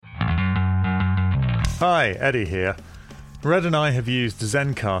Hi, Eddie here. Red and I have used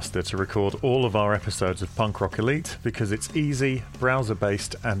Zencastr to record all of our episodes of Punk Rock Elite because it's easy,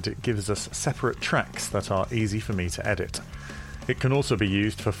 browser-based, and it gives us separate tracks that are easy for me to edit. It can also be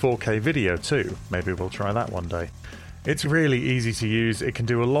used for 4K video too. Maybe we'll try that one day. It's really easy to use. It can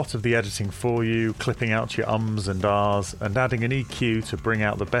do a lot of the editing for you, clipping out your ums and ahs, and adding an EQ to bring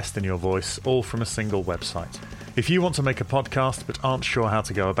out the best in your voice, all from a single website. If you want to make a podcast but aren't sure how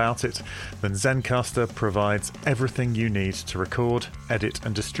to go about it, then Zencastr provides everything you need to record, edit,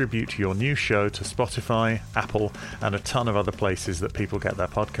 and distribute your new show to Spotify, Apple, and a ton of other places that people get their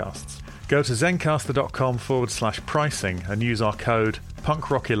podcasts. Go to zencastr.com/pricing and use our code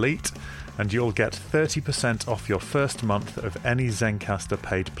PUNKROCKELITE, and you'll get 30% off your first month of any Zencastr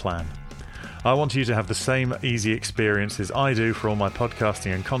paid plan. I want you to have the same easy experience as I do for all my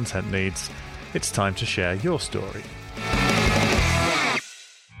podcasting and content needs. It's time to share your story.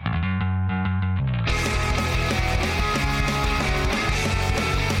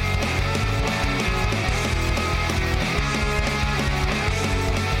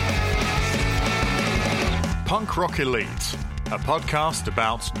 Punk Rock Elite, a podcast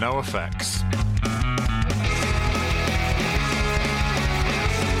about NoFX.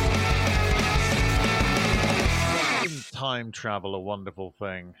 Isn't time travel a wonderful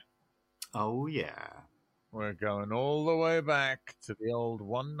thing? Oh, yeah. We're going all the way back to the old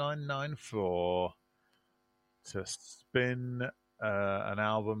 1994 to spin an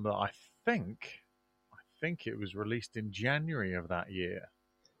album that I think it was released in January of that year.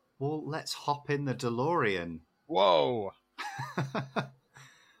 Well, let's hop in the DeLorean. Whoa!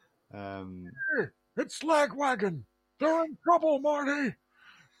 It's Lagwagon! They're in trouble, Marty!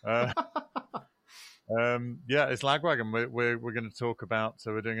 Yeah, it's Lagwagon. We're going to talk about,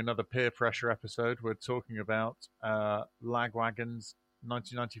 so we're doing another peer pressure episode. We're talking about Lagwagon's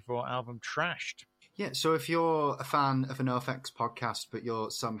 1994 album, Trashed. Yeah, so if you're a fan of a NoFX podcast, but you're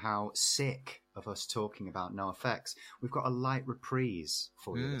somehow sick of us talking about NoFX, we've got a light reprise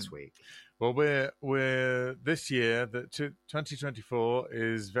for you this week. Well, we're this year, that 2024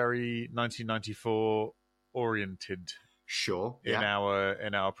 is very 1994 oriented. Sure. In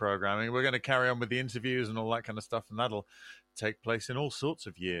our programming, we're going to carry on with the interviews and all that kind of stuff, and that'll take place in all sorts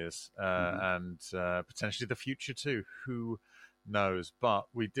of years and potentially the future too. Who knows? But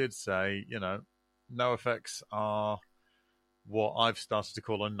we did say, NoFX are what I've started to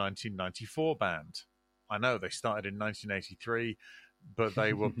call a 1994 band. I know they started in 1983, but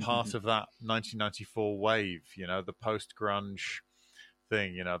they were part of that 1994 wave. The post-grunge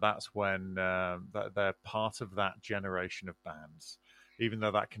thing, that's when they're part of that generation of bands, even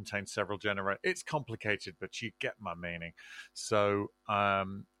though that contains several generations. It's complicated, but you get my meaning. So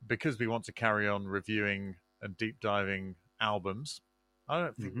because we want to carry on reviewing and deep diving albums, I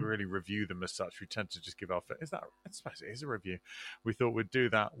don't think we really review them as such. We tend to just give off I suppose it is a review. We thought we'd do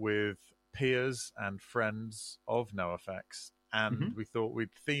that with peers and friends of NoFX, and we thought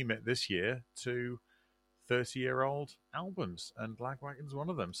we'd theme it this year to 30-year-old albums, and Lagwagon's one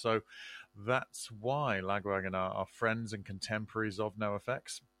of them. So that's why Lagwagon are friends and contemporaries of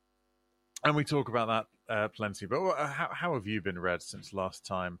NoFX. And we talk about that plenty. But how have you been, Red, since last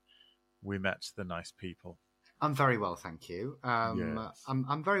time we met the nice people? I'm very well, thank you. Yes.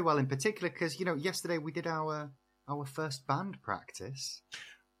 I'm very well in particular because, yesterday we did our first band practice.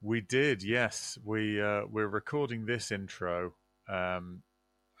 We did, yes. We're recording this intro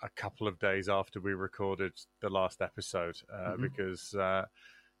a couple of days after we recorded the last episode, because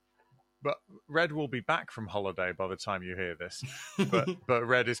but Red will be back from holiday by the time you hear this. But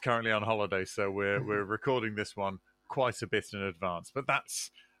Red is currently on holiday, so we're recording this one quite a bit in advance. But that's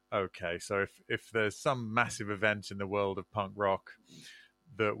okay. So if there's some massive event in the world of punk rock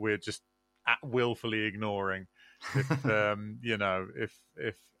that we're just willfully ignoring, if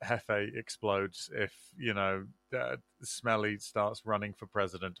if Hefe explodes, if Smelly starts running for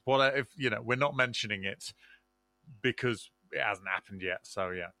president, if we're not mentioning it because it hasn't happened yet. So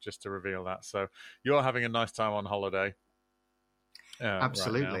yeah, just to reveal that. So you're having a nice time on holiday.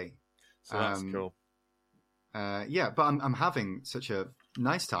 Absolutely. Right, so that's cool. Yeah, but I'm having such a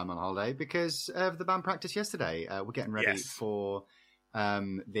nice time on holiday because of the band practice yesterday. We're getting ready for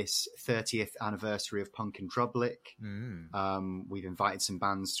this 30th anniversary of Punk in Drublic. We've invited some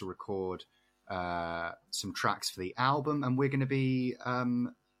bands to record some tracks for the album, and we're going to be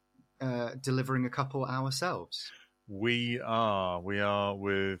delivering a couple ourselves. We are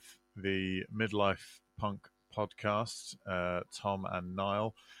with the Midlife Punk podcast, Tom and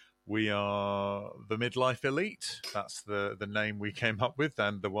Niall. We are the Midlife Elite. That's the name we came up with,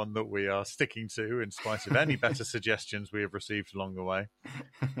 and the one that we are sticking to in spite of any better suggestions we have received along the way.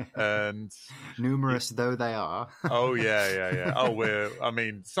 And numerous though they are. Oh, yeah. Oh,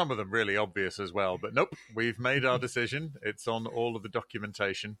 some of them really obvious as well, but nope, we've made our decision. It's on all of the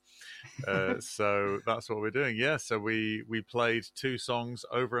documentation. So that's what we're doing. Yeah, so we played 2 songs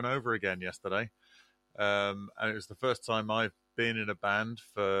over and over again yesterday. And it was the first time I've been in a band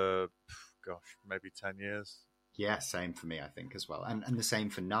for, maybe 10 years. Yeah, same for me, I think, as well. And the same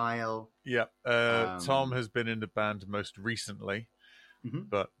for Niall. Yeah, Tom has been in the band most recently. Mm-hmm.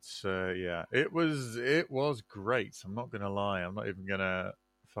 But it was great. I'm not going to lie. I'm not even going to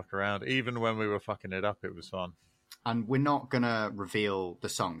fuck around. Even when we were fucking it up, it was fun. And we're not going to reveal the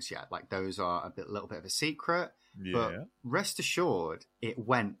songs yet. Like, those are a little bit of a secret. Yeah. But rest assured, it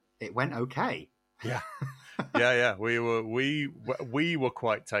went okay. Yeah. Yeah. We were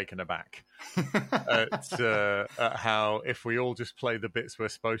quite taken aback at how, if we all just play the bits we're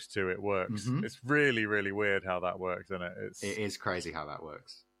supposed to, it works. Mm-hmm. It's really, really weird how that works, isn't it? It is crazy how that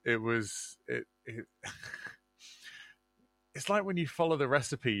works. It's like when you follow the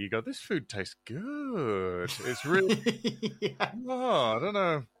recipe, you go, "This food tastes good." It's really. Yeah. I don't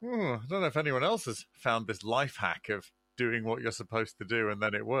know if anyone else has found this life hack of doing what you're supposed to do and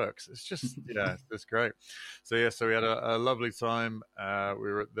then it works. It's just it's great. So we had a lovely time. We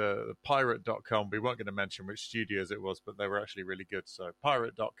were at the pirate.com. We weren't going to mention which studios it was, but they were actually really good. So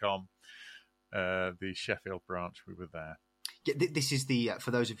pirate.com, the Sheffield branch, we were there. Yeah, this is the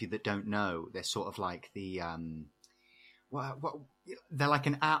for those of you that don't know, they're sort of like the they're like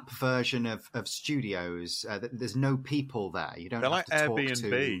an app version of studios. There's no people there. You don't. They're have like to Airbnb. Talk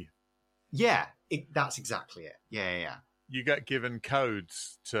to... Yeah, that's exactly it. Yeah. You get given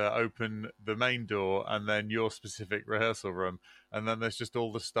codes to open the main door and then your specific rehearsal room, and then there's just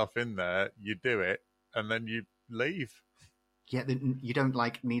all the stuff in there. You do it, and then you leave. Yeah, you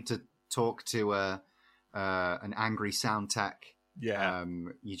don't need to talk to an angry sound tech. Yeah,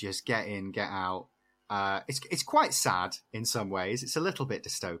 you just get in, get out. It's quite sad in some ways. It's a little bit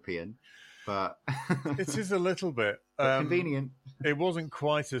dystopian, but it is a little bit convenient. It wasn't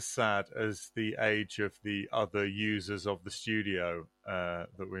quite as sad as the age of the other users of the studio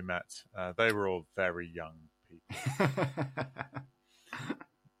that we met. They were all very young people.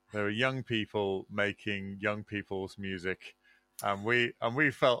 They were young people making young people's music, and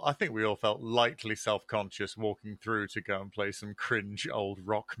I think we all felt lightly self-conscious walking through to go and play some cringe old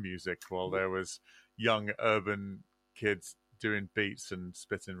rock music while there was young urban kids doing beats and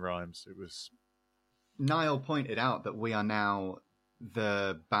spitting rhymes. It was. Niall pointed out that we are now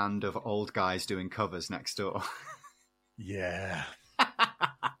the band of old guys doing covers next door. Yeah.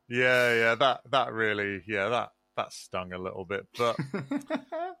 Yeah. That really, that stung a little bit, but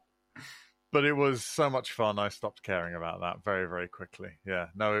it was so much fun. I stopped caring about that very, very quickly. Yeah.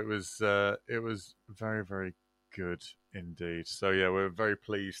 No, it was very, very good indeed. So yeah, we're very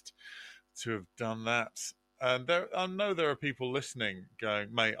pleased to have done that. And I know there are people listening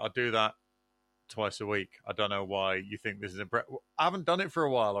going, "Mate, I do that twice a week. I don't know why you think this is I haven't done it for a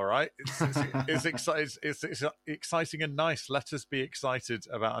while, all right? It's exciting and nice. Let us be excited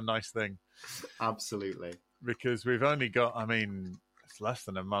about a nice thing." Absolutely. Because we've only got, it's less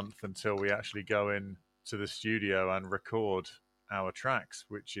than a month until we actually go in to the studio and record our tracks,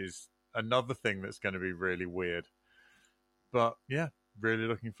 which is another thing that's going to be really weird. But yeah, really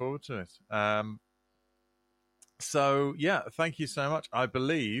looking forward to it. So yeah, thank you so much. I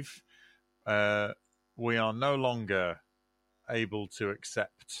believe we are no longer able to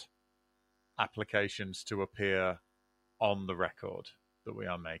accept applications to appear on the record that we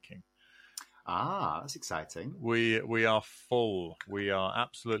are making. That's exciting. We are full. We are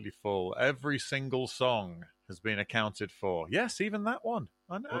absolutely full. Every single song has been accounted for. Yes, even that one.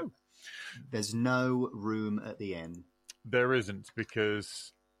 I know. Well, there's no room at the inn. There isn't,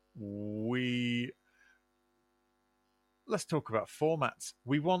 because let's talk about formats.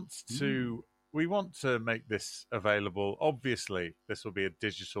 We want to make this available. Obviously, this will be a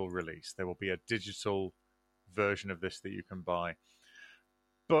digital release. There will be a digital version of this that you can buy.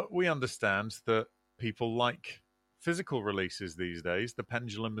 But we understand that people like physical releases these days. The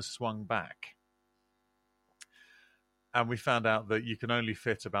pendulum has swung back. And we found out that you can only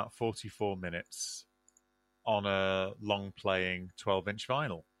fit about 44 minutes on a long-playing 12-inch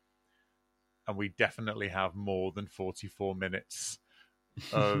vinyl. And we definitely have more than 44 minutes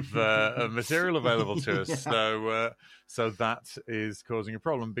of material available to us. Yeah. So that is causing a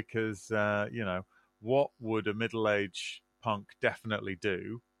problem, because, what would a middle-aged punk definitely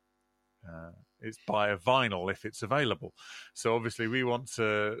do It's buy a vinyl if it's available. So obviously we want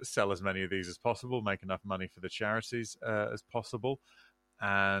to sell as many of these as possible, make enough money for the charities as possible,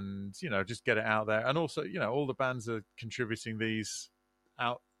 and just get it out there. And also, all the bands are contributing these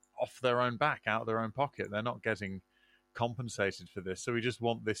out off their own back, out of their own pocket. They're not getting compensated for this, so we just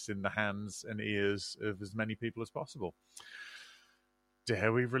want this in the hands and ears of as many people as possible.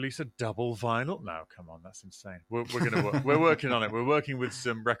 Dare we release a double vinyl? No, come on, that's insane. We're working on it. We're working with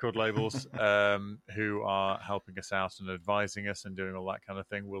some record labels who are helping us out and advising us and doing all that kind of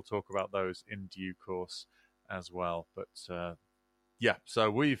thing. We'll talk about those in due course as well. But so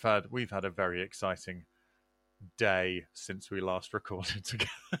we've had a very exciting day since we last recorded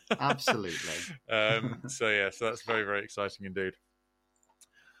together. Absolutely. So that's very, very exciting indeed.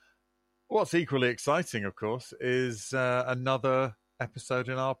 What's equally exciting, of course, is another episode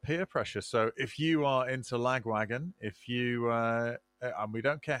in our peer pressure. So if you are into Lagwagon, if you and we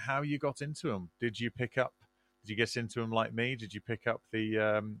don't care how you got into them, did you get into them like me? Did you pick up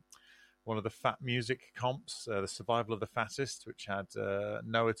the one of the Fat Music comps, the Survival of the Fattest, which had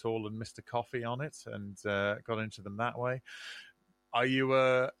Know It All and Mr. Coffee on it, and got into them that way? Are you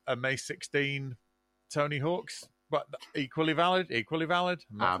a May 16 Tony Hawk's? But equally valid.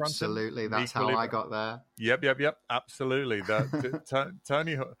 Absolutely, that's how I got there. Yep. Absolutely.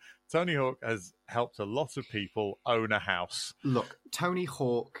 Tony Hawk has helped a lot of people own a house. Look, Tony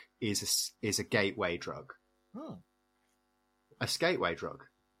Hawk is a gateway drug. Oh. A skateway drug.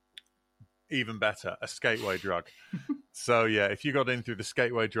 Even better, a skateway drug. So yeah, if you got in through the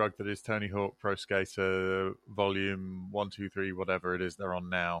skateway drug that is Tony Hawk Pro Skater Volume 1, 2, 3, whatever it is they're on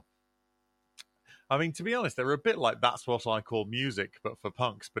now. I mean, to be honest, they were a bit like That's What I Call Music, but for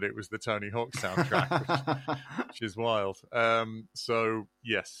punks, but it was the Tony Hawk soundtrack, which is wild. So,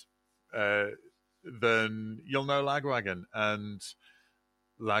 yes, then you'll know Lagwagon, and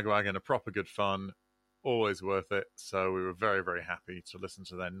Lagwagon are proper good fun, always worth it. So we were very, very happy to listen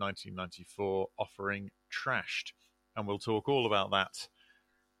to their 1994 offering, Trashed. And we'll talk all about that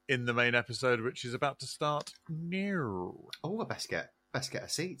in the main episode, which is about to start now. Oh, best get our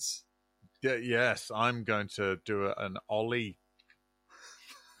seats. Yeah, yes, I'm going to do an ollie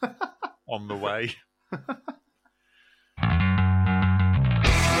on the way.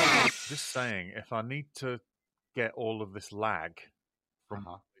 Just saying, if I need to get all of this lag from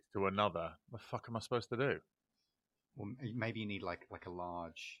one place to another, the fuck am I supposed to do? Well, maybe you need like a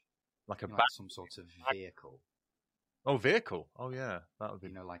large, like some sort of vehicle. Oh, vehicle. Oh, yeah, that would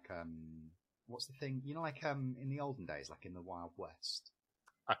be. What's the thing? In the olden days, like in the Wild West.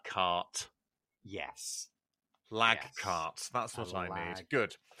 A cart. Yes. Carts. That's what I need.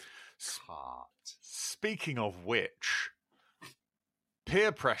 Good. Cart. Speaking of which,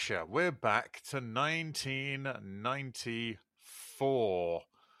 peer pressure. We're back to 1994.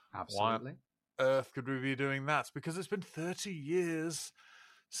 Absolutely. Why on earth could we be doing that? Because it's been 30 years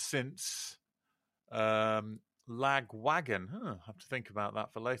since Lagwagon. I have to think about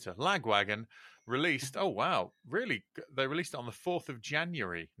that for later. Lagwagon released. Oh wow, really? They released it on the 4th of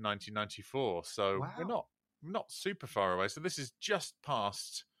January, 1994. So wow. we're not super far away. So this is just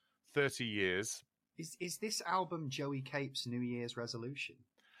past 30 years. Is this album Joey Cape's New Year's resolution?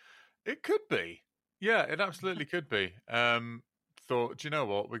 It could be. Yeah, it absolutely could be. Thought, do you know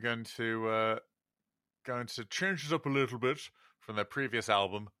what? We're going to change it up a little bit from their previous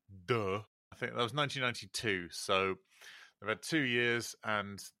album. Duh. I think that was 1992. So they've had 2 years,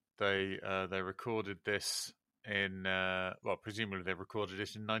 and they recorded this in presumably they recorded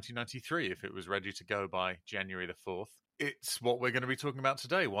it in 1993 if it was ready to go by January the 4th. It's what we're going to be talking about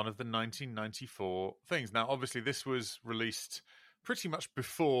today, one of the 1994 things. Now, obviously, this was released pretty much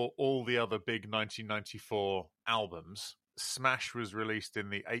before all the other big 1994 albums. Smash was released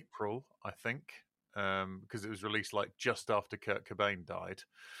in the April, I think, because it was released like just after Kurt Cobain died.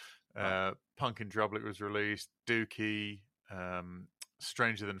 Punk in Drublic was released, Dookie,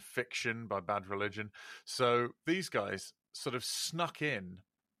 Stranger Than Fiction by Bad Religion. So these guys sort of snuck in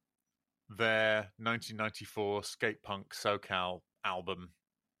their 1994 skate punk SoCal album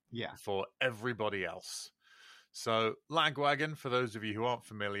for everybody else. So Lagwagon, for those of you who aren't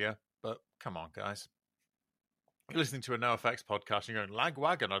familiar, but come on, guys. You're listening to a NoFX podcast and you're going,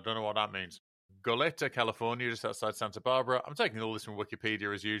 Lagwagon, I don't know what that means. Goleta, California, just outside Santa Barbara. I'm taking all this from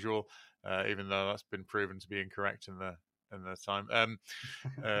Wikipedia as usual, even though that's been proven to be incorrect in the time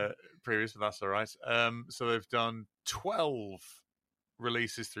previous, but that's all right. So they've done 12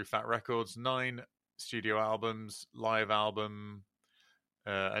 releases through Fat Records, 9 studio albums, live album,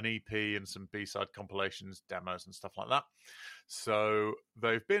 an EP, and some B-side compilations, demos, and stuff like that. So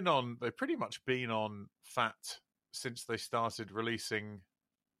they've pretty much been on Fat since they started releasing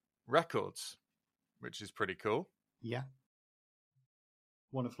Records, which is pretty cool. Yeah.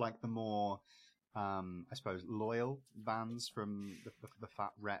 One of like the more, I suppose, loyal bands from the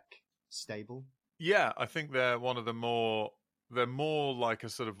Fat Wreck stable. Yeah, I think they're one of the more. They're more like a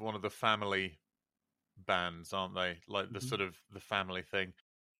sort of one of the family bands, aren't they? Like the sort of the family thing.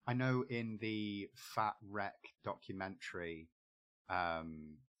 I know in the Fat Wreck documentary,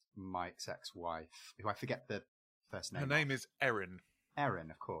 Mike's ex-wife, who I forget the first name. Her name is Erin.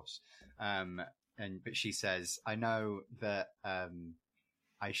 Erin, of course. But she says, I know that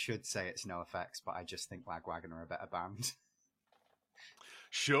I should say it's NoFX, but I just think Lagwagon are a better band.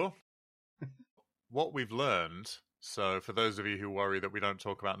 Sure. What we've learned, so for those of you who worry that we don't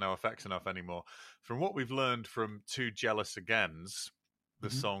talk about NoFX enough anymore, from what we've learned from Two Jealous Agains, the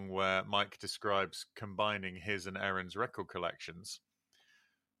song where Mike describes combining his and Erin's record collections,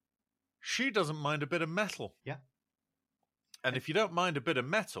 she doesn't mind a bit of metal. Yeah. And if you don't mind a bit of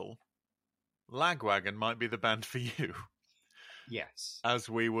metal, Lagwagon might be the band for you. Yes. As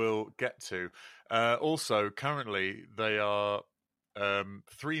we will get to. Also, currently, they are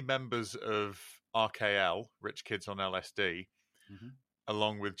 3 members of RKL, Rich Kids on LSD,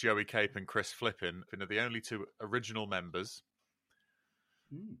 along with Joey Cape and Chris Flippin, are the only 2 original members.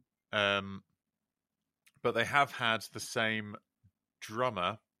 But they have had the same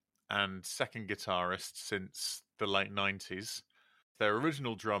drummer and second guitarist since the late 90s. Their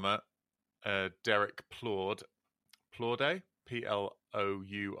original drummer, Derek Plourde, Plourde? Plourde.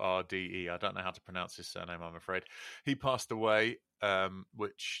 I don't know how to pronounce his surname, I'm afraid. He passed away,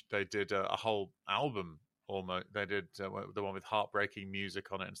 which they did a whole album almost. They did the one with heartbreaking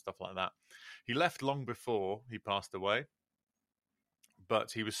music on it and stuff like that. He left long before he passed away,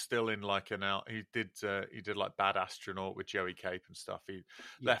 but he was still in like an out. He did like Bad Astronaut with Joey Cape and stuff. He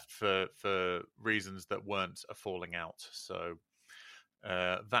left for reasons that weren't a falling out. So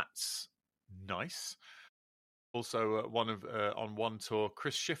that's nice. Also, on one tour,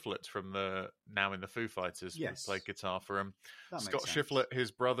 Chris Shiflett from now in the Foo Fighters played guitar for him. Scott Shiflett,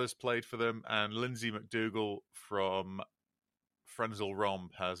 his brothers, played for them, and Lindsay McDougall from Frenzal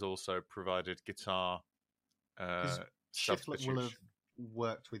Romp has also provided guitar. Shiflett will have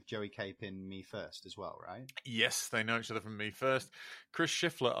worked with Joey Cape in Me First as well, right? Yes, they know each other from Me First. Chris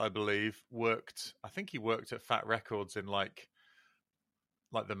Shiflett, I believe, I think he worked at Fat Records in like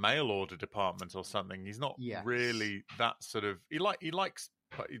the mail order department or something. He's not really that sort of. He likes,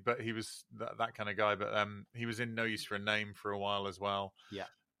 but he was that kind of guy. But he was in No Use for a Name for a while as well. Yeah,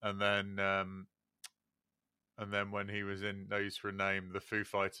 and then when he was in No Use for a Name, the Foo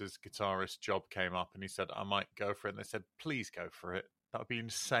Fighters guitarist job came up, and he said, "I might go for it." And they said, "Please go for it. That would be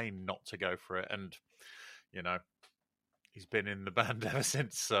insane not to go for it." And he's been in the band ever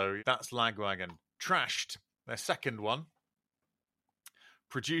since. So that's Lagwagon. Trashed, their second one.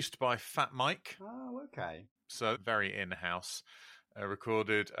 Produced by Fat Mike. Oh, okay. So very in-house.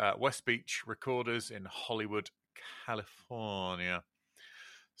 Recorded at West Beach Recorders in Hollywood, California.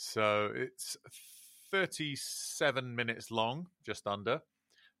 So it's 37 minutes long, just under.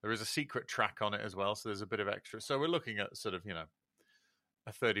 There is a secret track on it as well, so there's a bit of extra. So we're looking at sort of,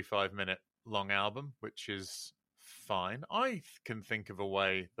 a 35-minute long album, which is fine. I can think of a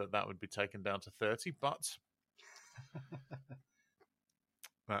way that would be taken down to 30, but...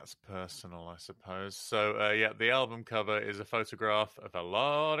 That's personal, I suppose. So, the album cover is a photograph of a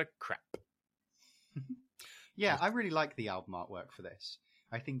lot of crap. Yeah, I really like the album artwork for this.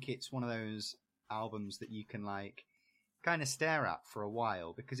 I think it's one of those albums that you can kind of stare at for a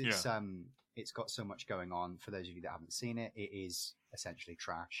while because it's got so much going on. For those of you that haven't seen it, it is essentially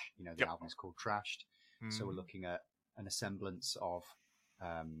trash. The album is called Trashed. So we're looking at an assemblance of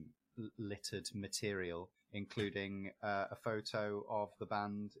littered material, including a photo of the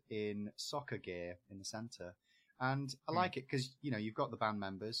band in soccer gear in the centre. And I like it because, you've got the band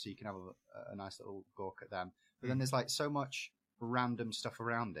members, so you can have a nice little gawk at them. But then there's so much random stuff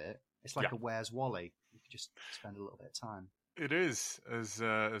around it. It's like a Where's Wally? You could just spend a little bit of time. It is. There's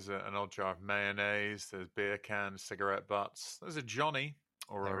an odd jar of mayonnaise, there's beer cans, cigarette butts. There's a Johnny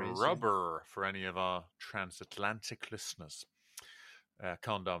or a rubber for any of our transatlantic listeners.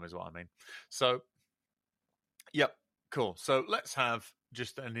 Condom is what I mean. So, yep, cool. So let's have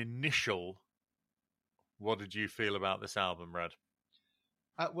just an initial. What did you feel about this album, Red?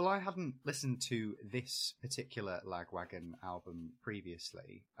 Well, I hadn't listened to this particular Lagwagon album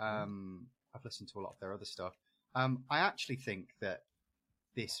previously. I've listened to a lot of their other stuff. I actually think that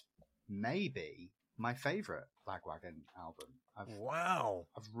this may be my favourite Lagwagon album.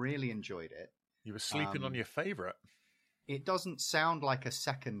 I've really enjoyed it. You were sleeping on your favourite. It doesn't sound like a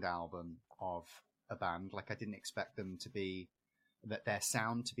second album of a band. I didn't expect them to be that their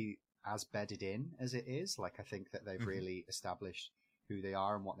sound to be as bedded in as it is. Like, I think that they've really established who they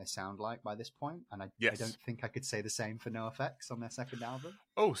are and what they sound like by this point. And I don't think I could say the same for NoFX on their second album.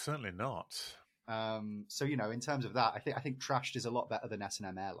 Oh, certainly not. So, in terms of that, I think Trashed is a lot better than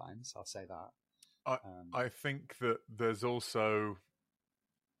S&M Airlines. I'll say that. I think that there's also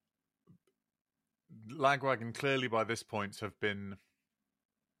Lagwagon clearly by this point have been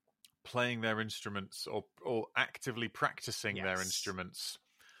playing their instruments or actively practicing their instruments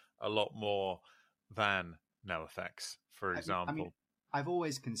a lot more than NoFX, for example. I mean, I've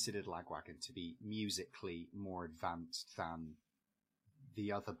always considered Lagwagon to be musically more advanced than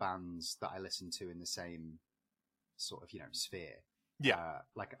the other bands that I listen to in the same sort of, sphere. Yeah.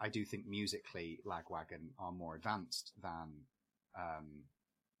 Like, I do think musically Lagwagon are more advanced than,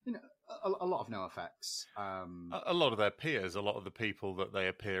 a lot of NoFX. A lot of their peers, a lot of the people that they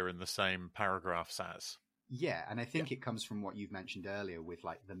appear in the same paragraphs as. Yeah, and I think it comes from what you've mentioned earlier with,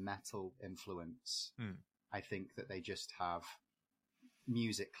 like, the metal influence. I think that they just have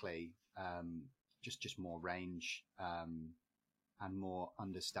musically just more range and more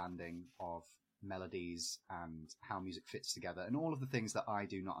understanding of melodies and how music fits together and all of the things that I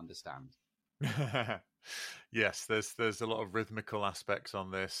do not understand. Yes, there's a lot of rhythmical aspects on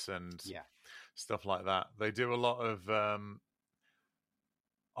this and stuff like that. They do a lot of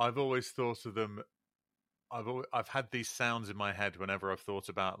I've always thought of them. I've had these sounds in my head whenever I've thought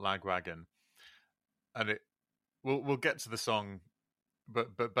about Lagwagon, and we'll get to the song,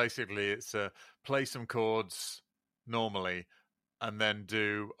 but basically it's play some chords normally, and then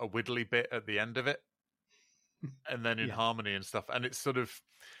do a widdly bit at the end of it, and then in harmony and stuff, and it's sort of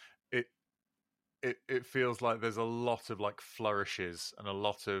it feels like there's a lot of like flourishes and a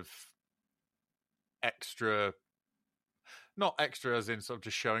lot of extra. Not extra as in sort of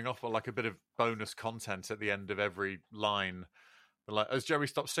just showing off, but like a bit of bonus content at the end of every line. Like, as Joey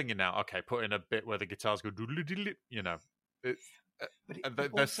stops singing now, okay, put in a bit where the guitars go,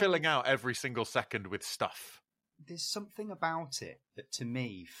 they're filling out every single second with stuff. There's something about it that to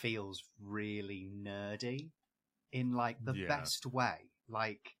me feels really nerdy in like the best way.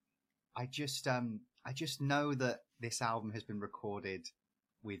 Like, I just know that this album has been recorded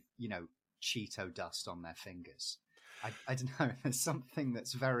with, Cheeto dust on their fingers. I don't know. There's something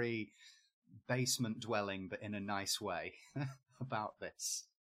that's very basement dwelling, but in a nice way about this.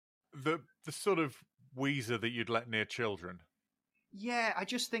 The sort of Weezer that you'd let near children. Yeah, I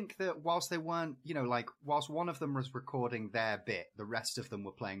just think that whilst they weren't, whilst one of them was recording their bit, the rest of them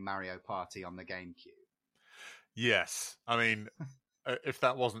were playing Mario Party on the GameCube. Yes. I mean, if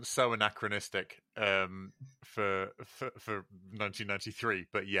that wasn't so anachronistic for 1993,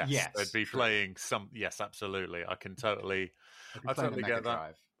 but yes, they'd be playing some. Yes, absolutely. I totally get that.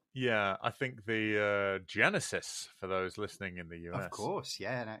 Drive. Yeah, I think the Genesis for those listening in the US. Of course,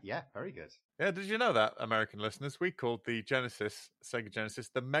 yeah, very good. Yeah, did you know that, American listeners? We called the Sega Genesis,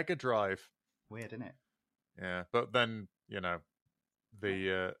 the Mega Drive. Weird, isn't it? Yeah, but then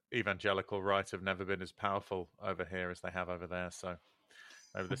the evangelical right have never been as powerful over here as they have over there. So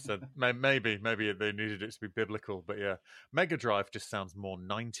maybe they said maybe they needed it to be biblical. But yeah, Mega Drive just sounds more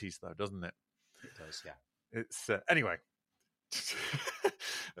 90s though, doesn't it? It does, yeah. It's anyway.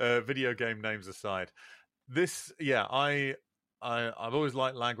 Video game names aside, this I've always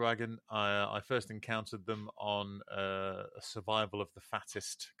liked Lagwagon. I first encountered them on a Survival of the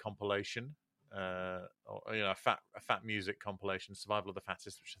Fattest compilation. A fat music compilation, Survival of the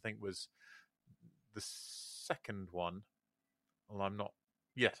Fattest, which I think was the second one. Well,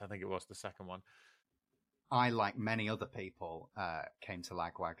 I think it was the second one. I, like many other people, came to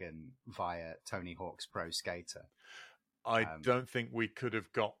Lagwagon via Tony Hawk's Pro Skater. I don't think we could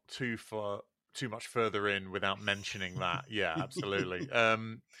have got too much further in without mentioning that. Yeah, absolutely.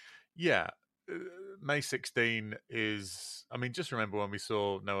 May 16 is, I mean, just remember when we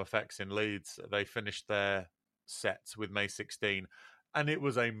saw NoFX in Leeds, they finished their sets with May 16, and it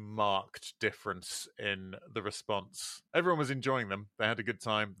was a marked difference in the response. Everyone was enjoying them. They had a good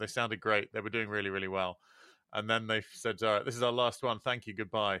time. They sounded great. They were doing really, really well. And then they said, all right, this is our last one. Thank you.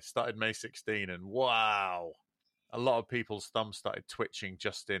 Goodbye. Started May 16, and wow, a lot of people's thumbs started twitching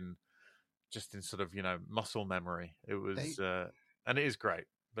just in sort of, muscle memory. It was, and it is great.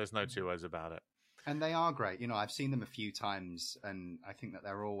 There's no two ways about it. And they are great. I've seen them a few times, and I think that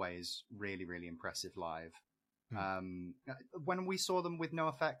they're always really, really impressive live. When we saw them with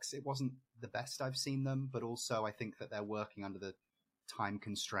NoFX, it wasn't the best I've seen them, but also I think that they're working under the time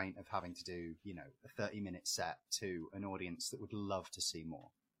constraint of having to do, a 30-minute set to an audience that would love to see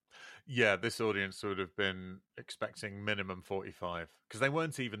more. Yeah, this audience would have been expecting minimum 45, because they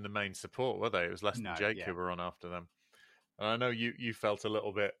weren't even the main support, were they? It was less than Jake who were on after them. And I know you felt a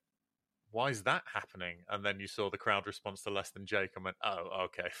little bit, why is that happening? And then you saw the crowd response to Less Than Jake and went, oh,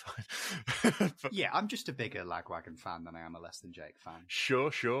 okay, fine. But, yeah, I'm just a bigger Lagwagon fan than I am a Less Than Jake fan. Sure.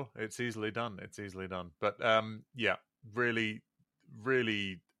 It's easily done. But yeah, really,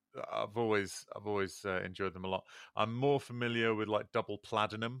 really, I've always enjoyed them a lot. I'm more familiar with like Double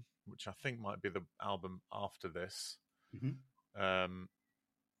Platinum, which I think might be the album after this. Mm-hmm.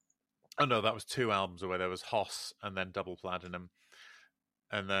 Oh no, that was 2 albums away. There was Hoss and then Double Platinum.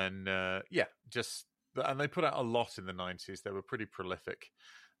 And then, and they put out a lot in the 90s. They were pretty prolific.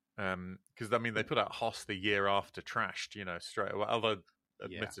 Because, I mean, they put out Hoss the year after Trashed, straight away. Although,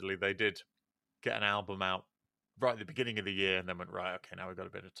 admittedly, they did get an album out right at the beginning of the year and then went, right, okay, now we've got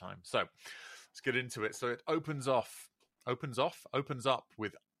a bit of time. So, let's get into it. So, it opens up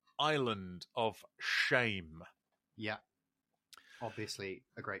with Island of Shame. Yeah. Obviously,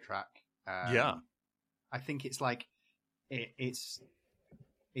 a great track. Yeah. I think it's like,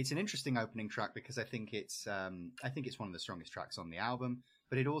 it's an interesting opening track because I think it's one of the strongest tracks on the album,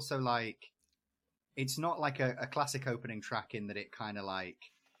 but it also it's not like a classic opening track in that it kind of like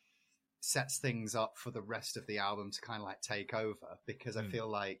sets things up for the rest of the album to kind of like take over, because I feel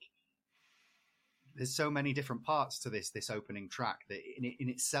like there's so many different parts to this opening track that in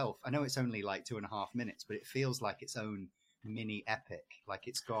itself, I know it's only like 2.5 minutes, but it feels like its own mini epic. Like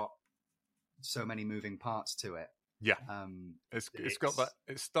it's got so many moving parts to it. Yeah, it's got that.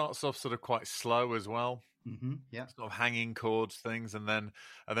 It starts off sort of quite slow as well. Mm-hmm, yeah, sort of hanging chords things, and then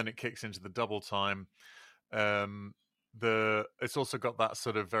it kicks into the double time. It's also got that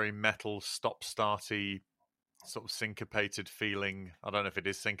sort of very metal stop-starty sort of syncopated feeling. I don't know if it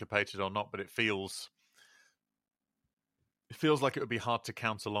is syncopated or not, but it feels like it would be hard to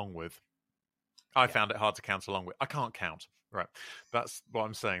count along with. I found it hard to count along with. I can't count. Right. That's what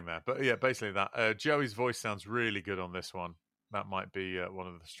I'm saying there. But yeah, basically that. Joey's voice sounds really good on this one. That might be one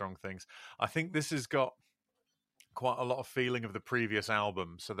of the strong things. I think this has got quite a lot of feeling of the previous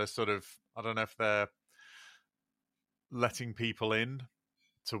album. So they're sort of, I don't know if they're letting people in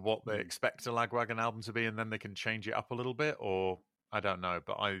to what they expect a Lagwagon album to be, and then they can change it up a little bit, or I don't know.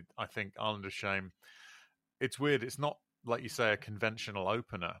 But I think Island of Shame, it's weird. It's not, like you say, a conventional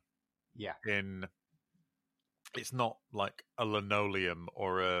opener. Yeah. It's not like a Linoleum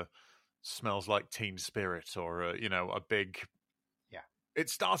or a Smells Like Teen Spirit or a big. Yeah.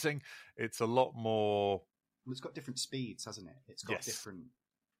 It's starting. It's a lot more. Well, it's got different speeds, hasn't it? It's got different.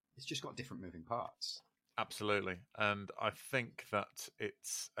 It's just got different moving parts. Absolutely, and I think that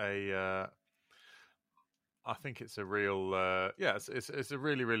it's a. I think it's a real. It's a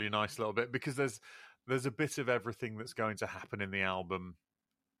really, really nice little bit, because there's a bit of everything that's going to happen in the album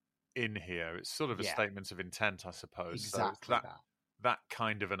in here. It's sort of a statement of intent, I suppose. Exactly so that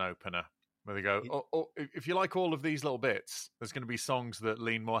kind of an opener where they go, if you like all of these little bits, there's going to be songs that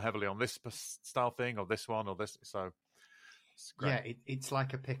lean more heavily on this style thing or this one or this. So it's great. Yeah, it's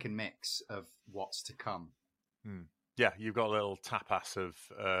like a pick and mix of what's to come. Yeah, you've got a little tapas of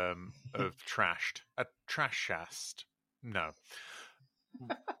Trashed. A trashast. No.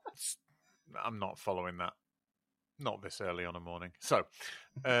 I'm not following that. Not this early on a morning. So,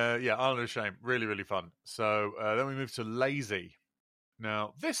 Island of Shame, really, really fun. So then we move to Lazy.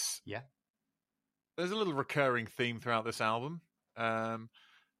 Now, this, there's a little recurring theme throughout this album, and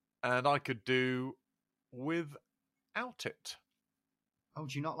I could do without it. Oh,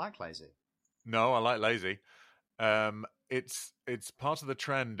 do you not like Lazy? No, I like Lazy. It's part of the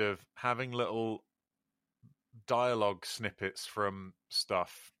trend of having little dialogue snippets from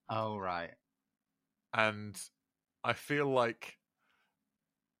stuff. Oh, right. And I feel like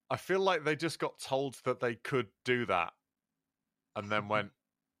they just got told that they could do that, and then went,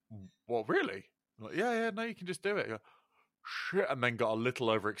 "Well, really? Like, yeah, no, you can just do it." Shit, and then got a little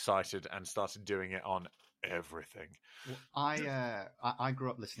overexcited and started doing it on everything. Well, I grew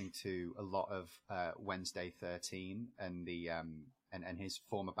up listening to a lot of Wednesday 13 and the and his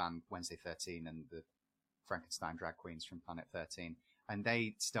former band Wednesday 13 and the Frankenstein drag queens from Planet 13. And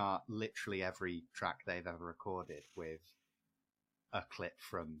they start literally every track they've ever recorded with a clip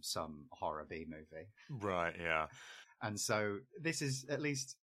from some horror B movie. Right, yeah. And so this is at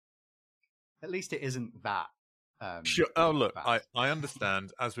least it isn't that. Sure. Oh, look, I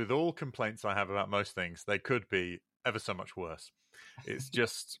understand. As with all complaints I have about most things, they could be ever so much worse. It's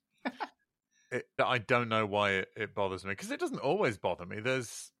just, I don't know why it bothers me, because it doesn't always bother me.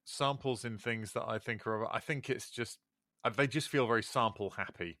 There's samples in things that I think it's just, they just feel very sample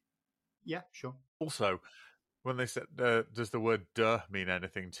happy. Yeah, sure. Also, when they said, does the word duh mean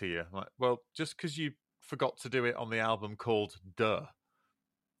anything to you? I'm like, well, just because you forgot to do it on the album called Duh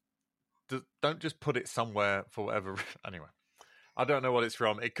don't just put it somewhere for whatever. Anyway, I don't know what it's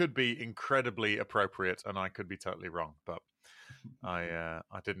from. It could be incredibly appropriate, and I could be totally wrong. But I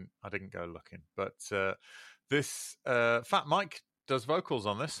didn't go looking. But this Fat Mike does vocals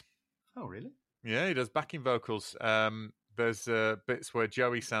on this. Oh, really? Yeah, he does backing vocals. There's bits where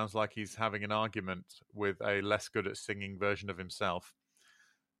Joey sounds like he's having an argument with a less good at singing version of himself,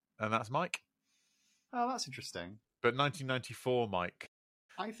 and that's Mike. Oh, that's interesting. But 1994 Mike.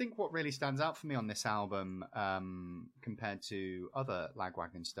 I think what really stands out for me on this album, compared to other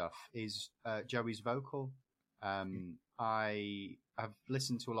Lagwagon stuff, is Joey's vocal. I have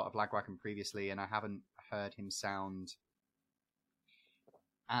listened to a lot of Lagwagon previously, and I haven't heard him sound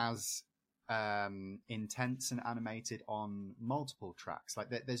as intense and animated on multiple tracks. Like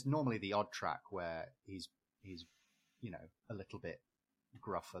there's normally the odd track where he's a little bit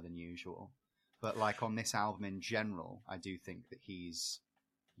gruffer than usual, but like on this album in general, I do think that he's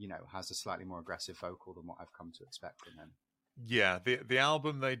has a slightly more aggressive vocal than what I've come to expect from him. Yeah, the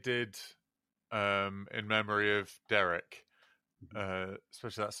album they did in memory of Derek,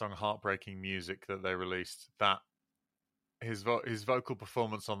 especially that song "Heartbreaking Music" that they released. That his vocal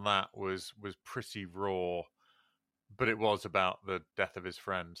performance on that was pretty raw, but it was about the death of his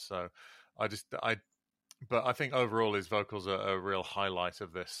friend. So but I think overall his vocals are a real highlight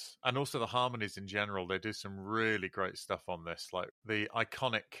of this, and also the harmonies in general. They do some really great stuff on this, like the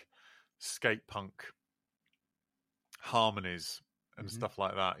iconic skate punk harmonies and stuff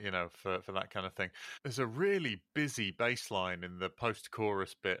like that, for that kind of thing. There's a really busy bass line in the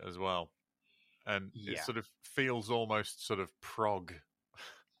post-chorus bit as well. And it sort of feels almost sort of prog,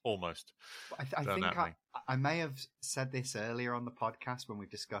 almost. I think I may have said this earlier on the podcast when we've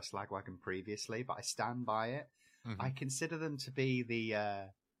discussed Lagwagon previously, but I stand by it. Mm-hmm. I consider them to be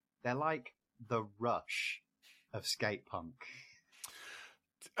they're like the Rush of skate punk.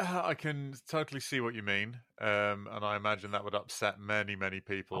 I can totally see what you mean, and I imagine that would upset many, many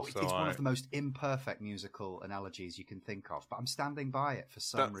people. It's one of the most imperfect musical analogies you can think of, but I'm standing by it for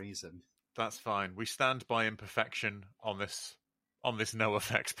some reason. That's fine. We stand by imperfection on this No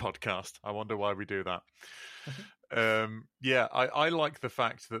Effects podcast. I wonder why we do that. I like the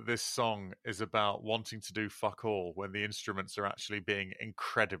fact that this song is about wanting to do fuck all when the instruments are actually being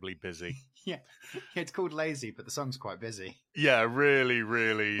incredibly busy. Yeah, it's called Lazy, but the song's quite busy. Yeah, really,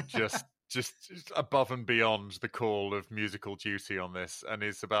 really just above and beyond the call of musical duty on this. And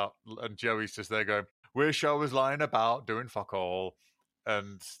Joey's just there going, wish I was lying about doing fuck all.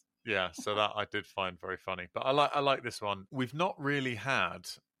 And yeah, so that I did find very funny. But I like this one. We've not really had.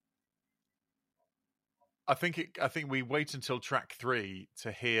 I think we wait until track 3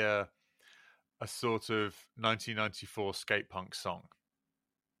 to hear a sort of 1994 skate punk song.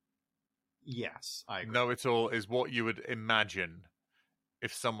 Yes, I agree. Know It All is what you would imagine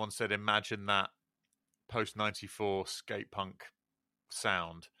if someone said, imagine that post 94 skate punk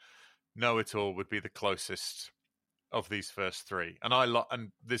sound. Know It All would be the closest of these first 3, and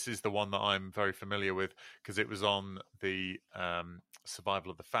and this is the one that I'm very familiar with because it was on the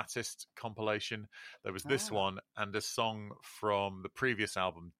Survival of the Fattest compilation. There was this one and a song from the previous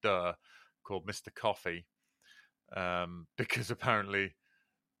album, Duh, called Mr. Coffee, because apparently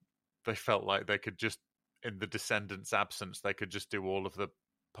they felt like they could just, in the Descendants' absence, they could just do all of the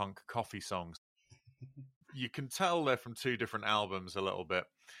punk coffee songs. You can tell they're from 2 different albums a little bit,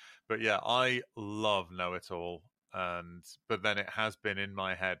 but yeah, I love Know It All. But then it has been in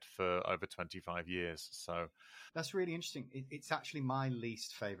my head for over 25 years. So that's really interesting. It's actually my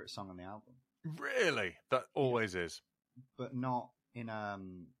least favorite song on the album. Really? That always is. But not in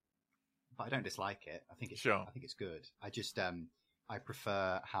but I don't dislike it. I think it's good. I just I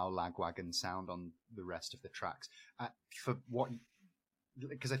prefer how Lagwagon sound on the rest of the tracks.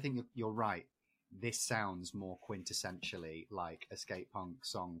 Because I think you're right. This sounds more quintessentially like a skate punk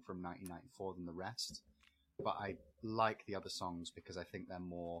song from 1994 than the rest. But I like the other songs because I think they're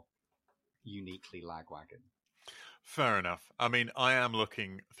more uniquely Lagwagon. Fair enough. I mean, I am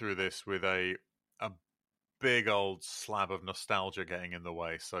looking through this with a big old slab of nostalgia getting in the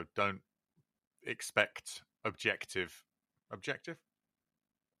way, so don't expect subjective.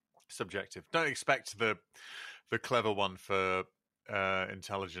 Don't expect the clever one for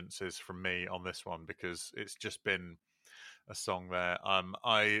intelligences from me on this one, because it's just been a song there.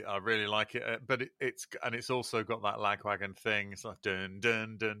 I really like it, but it's also got that Lagwagon thing. It's like dun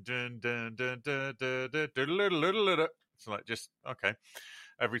dun dun dun dun dun dun dun dun. It's like, just okay.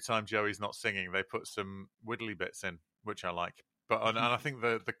 Every time Joey's not singing, they put some widdly bits in, which I like. But and I think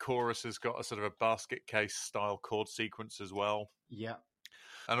the chorus has got a sort of a basket case style chord sequence as well. Yeah.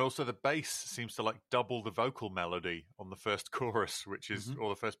 And also the bass seems to like double the vocal melody on the first chorus, which is, or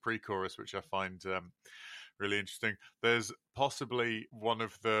the first pre-chorus, which I find really interesting. There's possibly one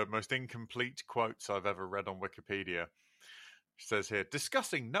of the most incomplete quotes I've ever read on Wikipedia. It says here,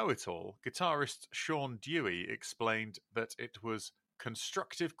 discussing Know It All, guitarist Sean Dewey explained that it was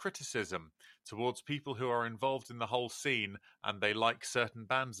constructive criticism towards people who are involved in the whole scene and they like certain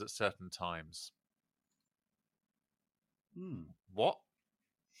bands at certain times. What?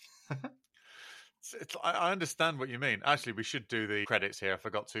 I understand what you mean. Actually, we should do the credits here. I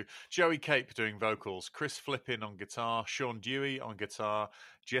forgot to. Joey Cape doing vocals, Chris Flippin on guitar, Sean Dewey on guitar,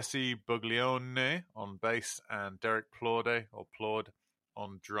 Jesse Buglione on bass, and Derek Plaude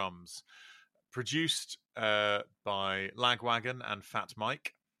on drums. Produced by Lagwagon and Fat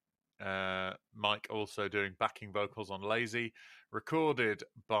Mike. Mike also doing backing vocals on Lazy. Recorded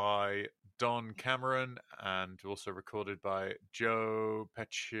by Don Cameron and also recorded by Joe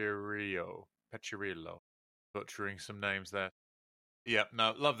Peccirillo. Butchering some names there. Yeah,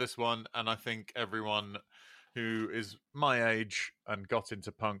 no, love this one. And I think everyone who is my age and got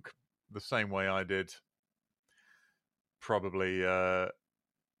into punk the same way I did probably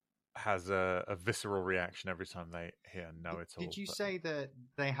has a visceral reaction every time they hear Know It All. Did you say that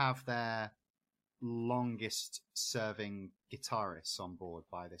they have their longest serving guitarists on board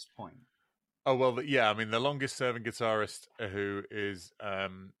by this point? Oh, well, yeah. I mean, the longest serving guitarist who is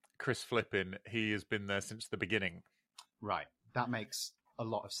Chris Flippin, he has been there since the beginning. Right. That makes a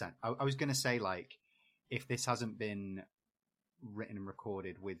lot of sense. I was going to say, like, if this hasn't been written and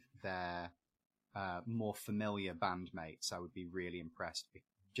recorded with their more familiar bandmates, I would be really impressed.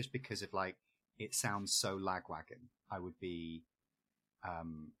 Just because of, like, it sounds so Lagwagon. I would be,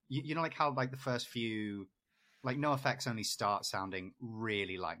 you know, like how, like, the first few, like, NoFX only start sounding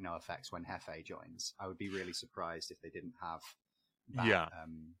really like NoFX when Hefe joins. I would be really surprised if they didn't have that,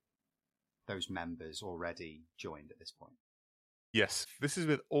 those members already joined at this point. Yes, this is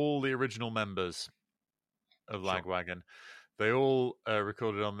with all the original members of Lagwagon. They all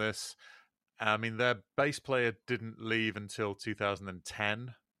recorded on this. I mean, their bass player didn't leave until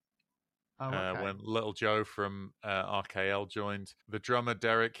 2010. When Little Joe from RKL joined. The drummer,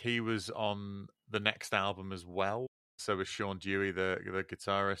 Derek, he was on the next album as well. So was Sean Dewey, the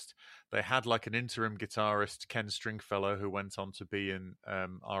guitarist. They had like an interim guitarist, Ken Stringfellow, who went on to be in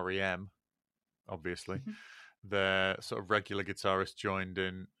REM, obviously. Their sort of regular guitarist joined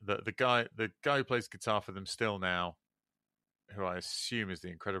in. The guy who plays guitar for them still now, who I assume is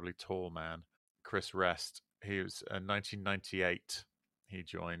the incredibly tall man, Chris Rest. He was 1998. He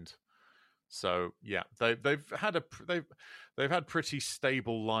joined. So yeah, they've had pretty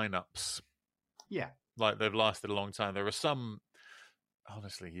stable lineups. Yeah, like they've lasted a long time. There are some,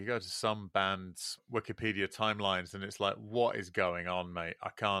 honestly, you go to some bands' Wikipedia timelines and it's like, what is going on, mate?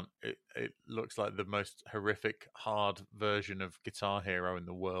 I can't. It looks like the most horrific, hard version of Guitar Hero in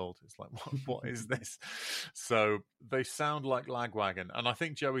the world. It's like, what is this? So they sound like Lagwagon, and I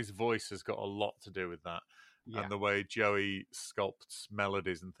think Joey's voice has got a lot to do with that, and the way Joey sculpts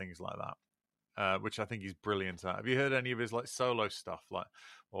melodies and things like that. Which I think he's brilliant at. Have you heard any of his like solo stuff, like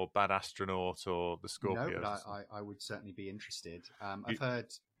or Bad Astronaut or the Scorpios? No, but I would certainly be interested. I've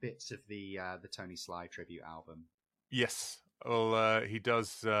heard bits of the Tony Sly tribute album. Yes, well, he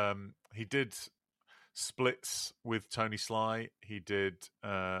does. He did splits with Tony Sly. He did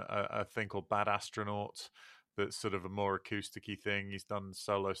a thing called Bad Astronaut. That's sort of a more acousticy thing. He's done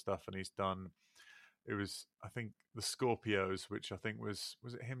solo stuff, and he's done. It was, I think, the Scorpios, which I think was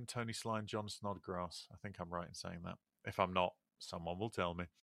it him, Tony Sly, and John Snodgrass? I think I'm right in saying that. If I'm not, someone will tell me.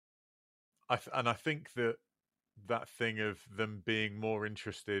 And I think that thing of them being more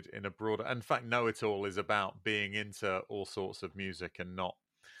interested in a broader... In fact, Know It All is about being into all sorts of music and not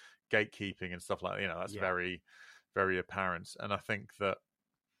gatekeeping and stuff like that. You know, that's very, very apparent. And I think that...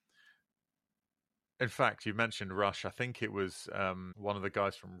 In fact, you mentioned Rush. I think it was one of the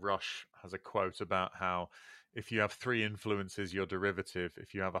guys from Rush has a quote about how if you have 3 influences, you're derivative.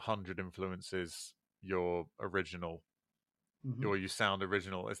 If you have 100 influences, you're original. Or you sound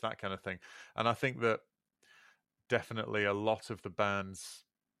original. It's that kind of thing. And I think that definitely a lot of the bands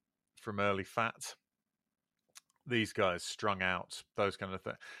from early Fat, these guys strung out, those kind of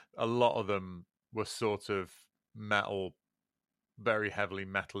things, a lot of them were sort of metal, very heavily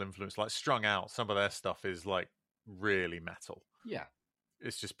metal influenced, like Strung Out. Some of their stuff is like really metal. Yeah.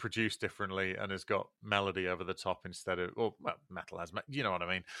 It's just produced differently and has got melody over the top instead of, well, metal has, you know what I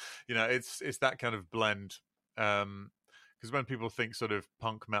mean? You know, it's that kind of blend. Because when people think sort of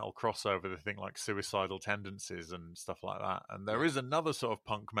punk metal crossover, they think like Suicidal Tendencies and stuff like that. And there is another sort of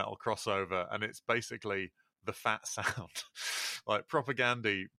punk metal crossover, and it's basically the fat sound, like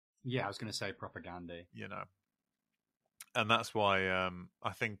Propaganda. Yeah, I was going to say Propaganda. And that's why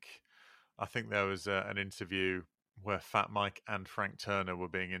I think there was an interview where Fat Mike and Frank Turner were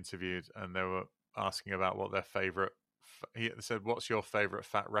being interviewed, and they were asking about what their favorite. He said, "What's your favorite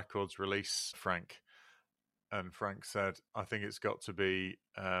Fat Records release, Frank?" And Frank said, "I think it's got to be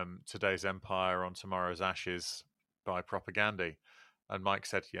Today's Empire on Tomorrow's Ashes by Propaganda." And Mike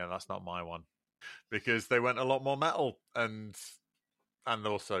said, "Yeah, that's not my one," because they went a lot more metal, and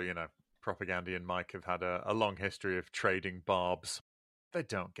also, Propaganda and Mike have had a long history of trading barbs. They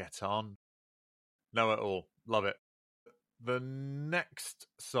don't get on. Know it all. Love it. The next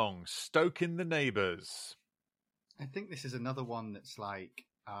song, Stoking the Neighbours. I think this is another one that's like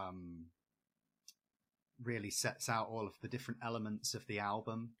really sets out all of the different elements of the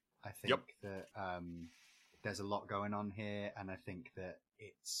album. I think that there's a lot going on here, and I think that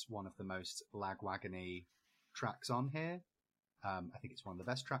it's one of the most Lagwagon-y tracks on here. I think it's one of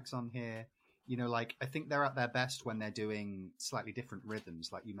the best tracks on here. Like, I think they're at their best when they're doing slightly different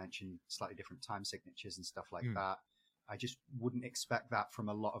rhythms, like you mentioned, slightly different time signatures and stuff like that. I just wouldn't expect that from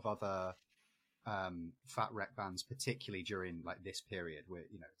a lot of other Fat Wreck bands, particularly during like this period where,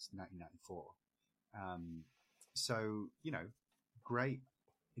 it's 1994. So, great,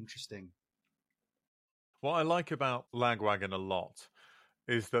 interesting. What I like about Lagwagon a lot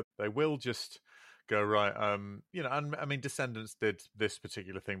is that they will just go, right, and I mean, Descendants did this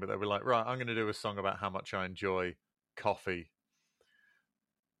particular thing, but they were like, right, I'm going to do a song about how much I enjoy coffee.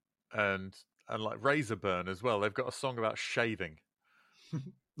 And like Razorburn as well. They've got a song about shaving.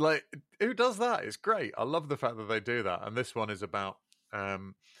 Like, who does that? It's great. I love the fact that they do that. And this one is about, I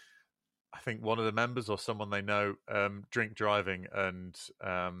think one of the members or someone they know, drink driving, and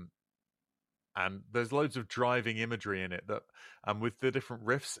there's loads of driving imagery in it and with the different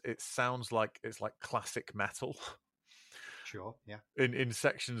riffs, it sounds like it's like classic metal. Sure, yeah. In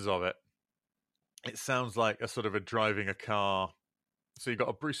sections of it, it sounds like a sort of a driving a car. So you've got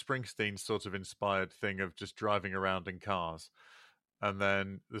a Bruce Springsteen sort of inspired thing of just driving around in cars. And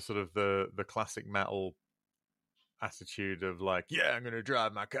then the sort of the classic metal attitude of like, yeah, I'm going to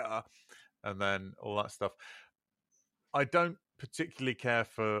drive my car. And then all that stuff. I don't particularly care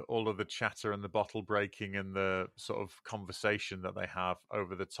for all of the chatter and the bottle breaking and the sort of conversation that they have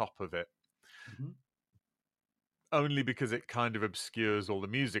over the top of it. Mm-hmm. Only because it kind of obscures all the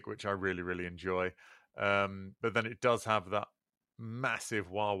music, which I really, really enjoy. But then it does have that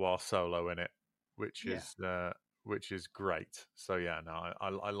massive wah-wah solo in it, which is great. So yeah, no,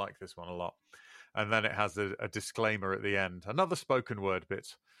 I like this one a lot. And then it has a disclaimer at the end, another spoken word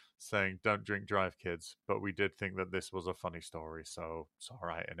bit saying, "Don't drink drive, kids." But we did think that this was a funny story, so it's all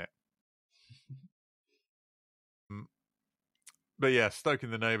right in it. But yeah,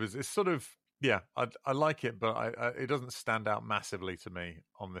 Stoking the Neighbours is sort of, yeah, I like it, but it doesn't stand out massively to me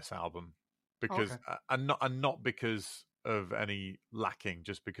on this album because and not because of any lacking,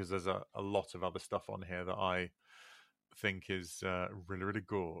 just because there's a lot of other stuff on here that I think is really, really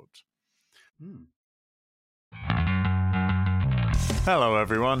good. Hello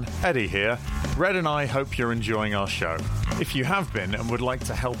everyone, Eddie here. Red and I hope you're enjoying our show. If you have been and would like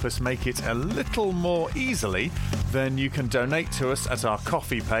to help us make it a little more easily, then you can donate to us at our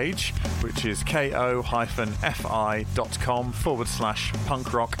Ko-fi page, which is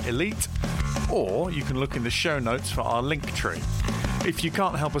ko-fi.com/punkrockelite, or you can look in the show notes for our link tree. If you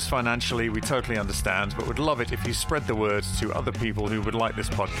can't help us financially, we totally understand, but would love it if you spread the word to other people who would like this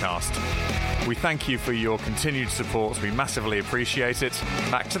podcast. We thank you for your continued support. We massively appreciate it.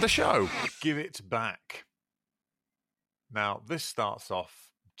 Back to the show. Give it back. Now, this starts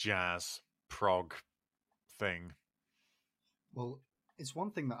off jazz, prog thing. Well, it's one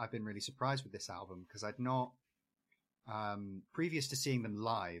thing that I've been really surprised with this album, because I'd not, previous to seeing them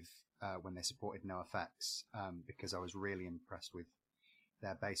live when they supported NoFX, because I was really impressed with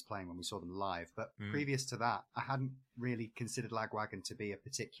their bass playing when we saw them live. But previous to that, I hadn't really considered Lagwagon to be a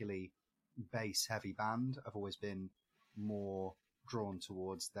particularly bass-heavy band. I've always been more drawn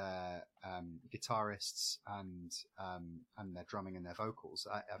towards their guitarists and their drumming and their vocals.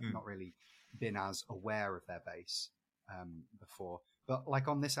 I've not really been as aware of their bass before. But like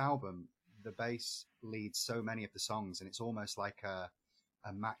on this album, the bass leads so many of the songs, and it's almost like a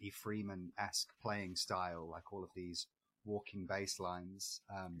Matty Freeman-esque playing style, like all of these walking bass lines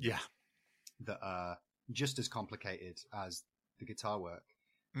that are just as complicated as the guitar work.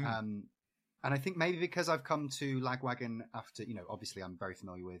 And I think maybe because I've come to Lagwagon after, obviously I'm very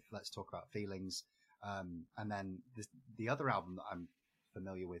familiar with Let's Talk About Feelings. And then the other album that I'm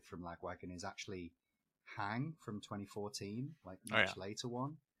familiar with from Lagwagon is actually Hang from 2014, like much later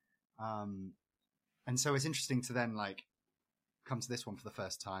one. And And so it's interesting to then like come to this one for the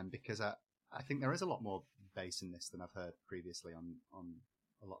first time because I think there is a lot more bass in this than I've heard previously on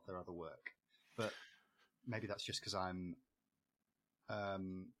a lot of their other work. But maybe that's just because I'm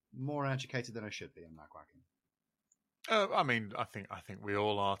more educated than I should be in Lagwagon. I mean, I think we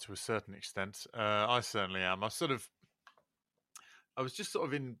all are to a certain extent. I certainly am. I was just sort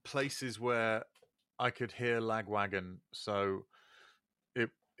of in places where I could hear Lagwagon, so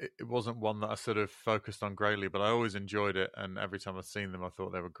it wasn't one that I sort of focused on greatly, but I always enjoyed it, and every time I've seen them, I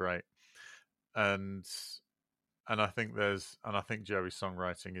thought they were great. And I think Joey's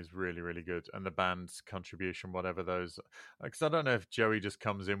songwriting is really, really good, and the band's contribution, whatever those, because I don't know if Joey just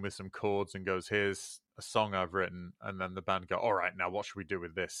comes in with some chords and goes, "Here's a song I've written," and then the band go, "All right, now what should we do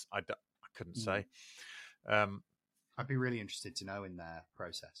with this?" I couldn't say. I'd be really interested to know in their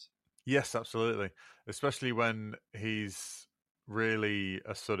process. Yes, absolutely, especially when he's really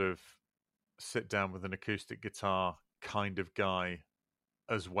a sort of sit down with an acoustic guitar kind of guy,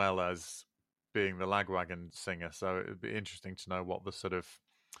 as well as being the Lagwagon singer. So it'd be interesting to know what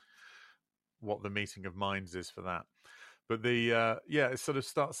the meeting of minds is for that. But it sort of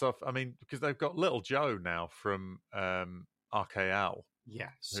starts off, I mean, because they've got Little Joe now from RKL. Yeah,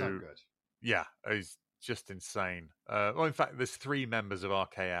 so good. Yeah, he's just insane. Well, in fact, there's 3 members of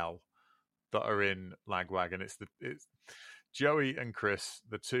RKL that are in Lagwagon. It's Joey and Chris,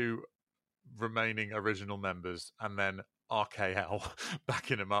 the 2 remaining original members, and then RKL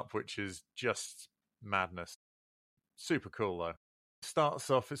backing him up, which is just madness. Super cool though. Starts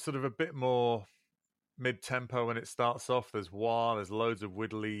off, it's sort of a bit more mid-tempo when it starts off. There's loads of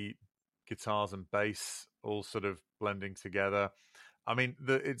widdly guitars and bass all sort of blending together. I mean,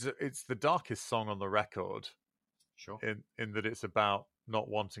 it's the darkest song on the record. Sure. In that it's about not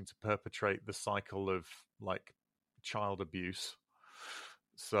wanting to perpetrate the cycle of like child abuse.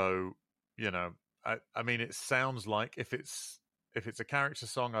 So, I mean, it sounds like if it's a character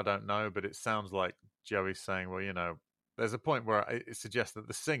song, I don't know, but it sounds like Joey's saying, well, there's a point where it suggests that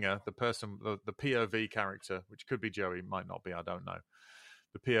the singer, the person, the POV character, which could be Joey, might not be, I don't know.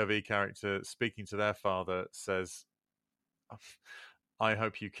 The POV character speaking to their father says, "I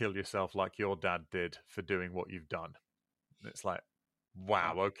hope you kill yourself like your dad did for doing what you've done." And it's like,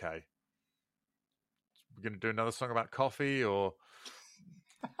 wow, okay. We're going to do another song about coffee, or...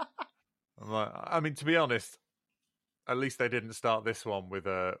 I mean, to be honest, at least they didn't start this one with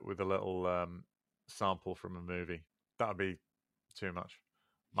a little sample from a movie. That'd be too much.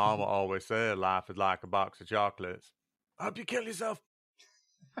 Mama always said life is like a box of chocolates. I hope you kill yourself.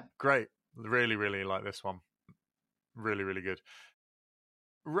 Great. Really, really like this one. Really, really good.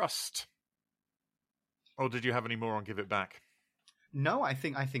 Rust. Or did you have any more on Give It Back? No, I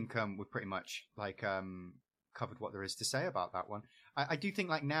think we've pretty much covered what there is to say about that one. I do think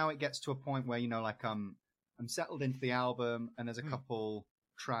like now it gets to a point where I'm settled into the album, and there's a couple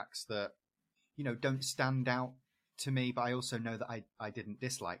tracks that don't stand out to me, but I also know that I didn't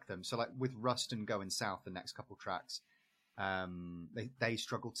dislike them. So like with Rust and Going South, the next couple tracks, they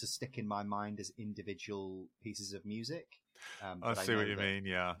struggle to stick in my mind as individual pieces of music. I see what you mean.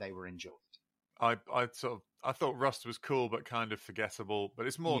 Yeah, they were enjoyed. I thought Rust was cool, but kind of forgettable. But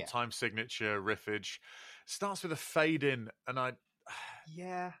it's more time signature riffage. Starts with a fade in, and I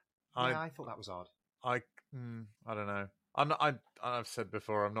thought that was odd. I don't know. I've said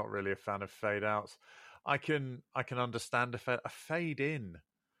before, I'm not really a fan of fade outs. I can understand a fade in.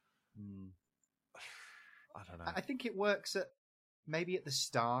 I don't know. I think it works maybe at the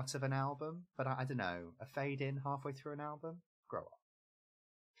start of an album, but I don't know. A fade in halfway through an album? Grow up.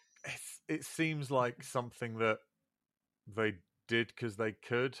 It seems like something that they did because they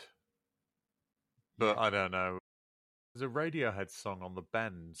could, but I don't know. There's a Radiohead song on the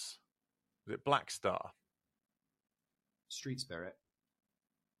Bends. Is it Black Star? Street Spirit?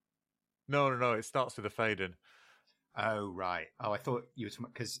 No. It starts with a fade in. Oh, right. Oh, I thought you were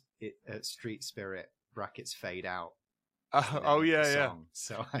talking because Street Spirit brackets fade out. Yeah.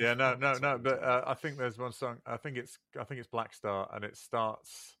 So no. But I think there's one song. I think it's Black Star, and it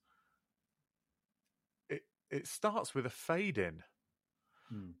starts. It starts with a fade in,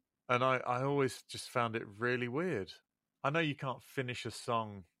 and I always just found it really weird. I know you can't finish a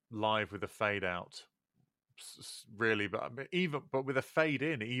song live with a fade out, really, but with a fade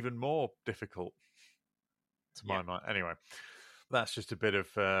in, even more difficult to my mind. Anyway, that's just a bit of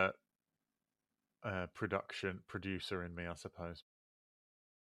producer in me, I suppose.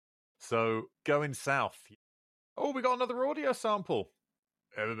 So Going South. Oh, we got another audio sample.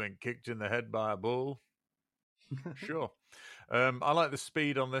 Ever been kicked in the head by a bull? Sure. I like the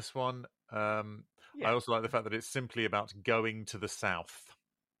speed on this one. I also like the fact that it's simply about going to the south.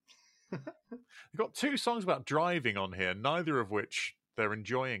 You've got 2 songs about driving on here, neither of which they're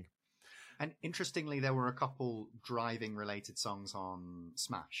enjoying. And interestingly, there were a couple driving-related songs on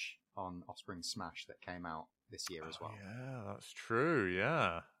Smash, on Offspring's Smash, that came out this year as well. Yeah, that's true.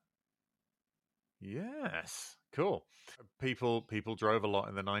 Yeah. Yes. Cool. People drove a lot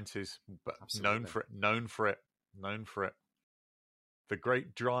in the 90s, but Absolutely. known for it. The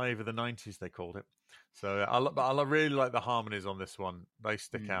great drive of the 90s, they called it. So I really like the harmonies on this one. They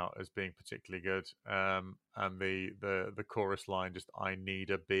stick out as being particularly good. And the chorus line, just "I need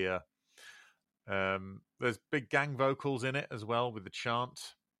a beer." There's big gang vocals in it as well with the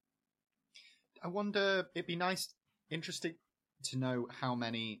chant. I wonder, it'd be interesting to know how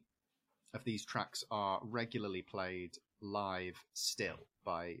many of these tracks are regularly played live still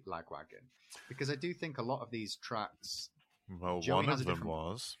by Lagwagon, because I do think a lot of these tracks. Well, Joey one of them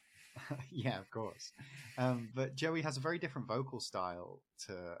was. Yeah, of course. But Joey has a very different vocal style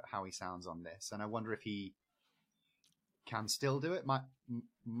to how he sounds on this, and I wonder if he can still do it.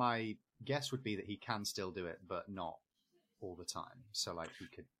 My guess would be that he can still do it, but not all the time. So, like, he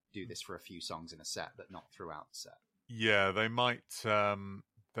could do this for a few songs in a set, but not throughout the set. Yeah, they might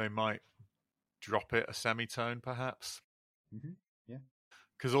drop it a semitone, perhaps. Mm-hmm. Yeah,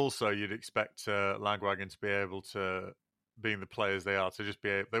 because also you'd expect Lagwagon to be able to, being the players they are, to just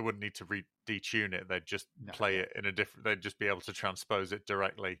they wouldn't need to detune it. They'd just play it in a different. They'd just be able to transpose it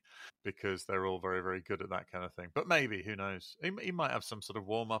directly, because they're all very, very good at that kind of thing. But maybe, who knows? He might have some sort of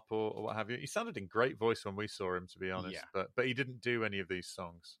warm up or what have you. He sounded in great voice when we saw him, to be honest. Yeah. But he didn't do any of these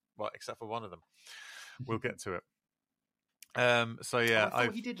songs, well, except for one of them. We'll get to it. So yeah, I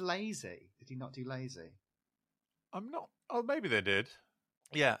thought he did Lazy. Did he not do Lazy? I'm not. Oh, maybe they did.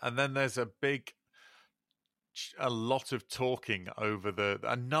 Yeah, and then there's a lot of talking over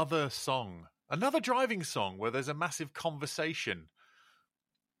another song, another driving song, where there's a massive conversation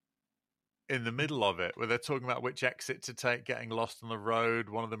in the middle of it, where they're talking about which exit to take, getting lost on the road.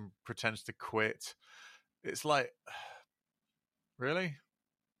 One of them pretends to quit. It's like, really?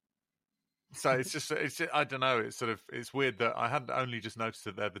 So it's I don't know. It's weird that I hadn't only just noticed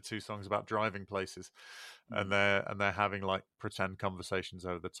that they're the 2 songs about driving places, and they're having like pretend conversations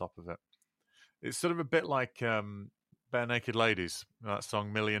over the top of it. It's sort of a bit like Bare Naked Ladies, that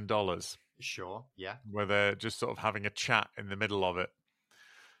song $1 Million. Sure, yeah. Where they're just sort of having a chat in the middle of it.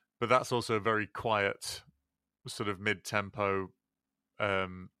 But that's also a very quiet, sort of mid-tempo,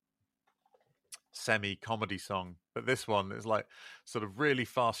 semi-comedy song. But this one is like sort of really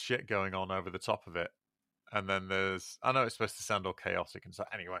fast shit going on over the top of it. And then I know it's supposed to sound all chaotic and so.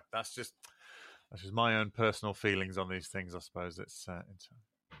 Anyway, that's just my own personal feelings on these things, I suppose.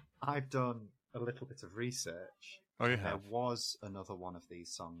 I've done a little bit of research. Oh, you have? There was another one of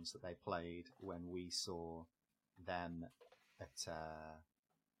these songs that they played when we saw them at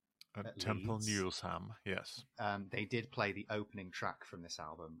Temple Leeds. Newsham, yes. They did play the opening track from this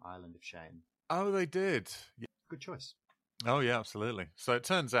album, Island of Shame. Oh, they did. Yeah. Good choice. Oh, yeah, absolutely. So it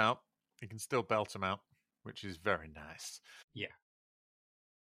turns out you can still belt them out, which is very nice. Yeah.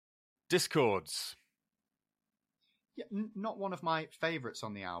 Discords. Yeah, not one of my favourites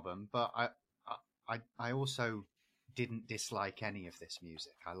on the album, but I also didn't dislike any of this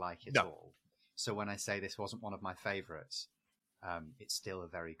music. I like it all. So when I say this wasn't one of my favourites, it's still a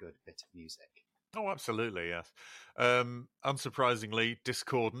very good bit of music. Oh, absolutely, yes. Unsurprisingly,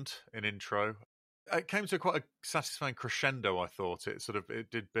 discordant in intro. It came to quite a satisfying crescendo, I thought. It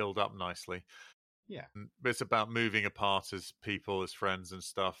did build up nicely. Yeah. But it's about moving apart as people, as friends and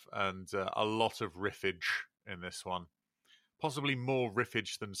stuff, and a lot of riffage in this one. Possibly more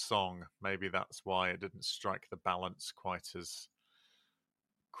riffage than song. Maybe that's why it didn't strike the balance quite as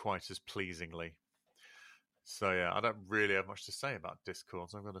pleasingly. So yeah, I don't really have much to say about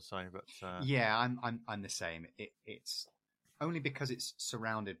Discords, I've got to say, but yeah, I'm the same. It's only because it's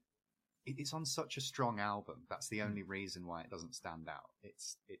surrounded. It's on such a strong album. That's the only reason why it doesn't stand out.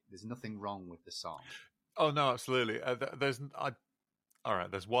 There's nothing wrong with the song. Oh no, absolutely. All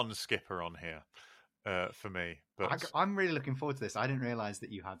right. There's one skipper on here for me, but I'm really looking forward to this. I didn't realize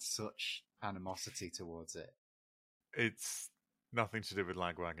that you had such animosity towards it. It's nothing to do with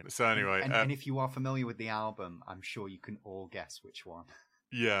Lagwagon. So anyway, and if you are familiar with the album, I'm sure you can all guess which one.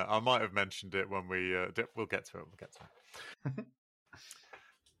 Yeah, I might have mentioned it when we'll get to it.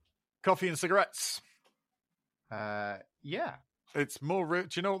 Coffee and cigarettes. Yeah. It's more. Do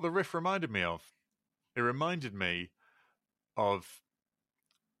you know what the riff reminded me of? It reminded me of.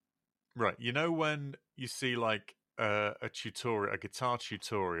 Right, you know when you see like a guitar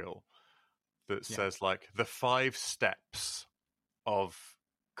tutorial that says like the 5 steps of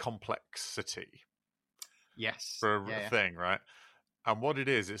complexity. Yes. For a thing, right? And what it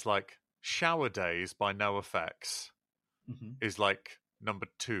is, it's like Shower Days by No Effects is like number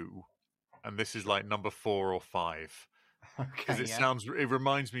 2, and this is like number 4 or 5. Because it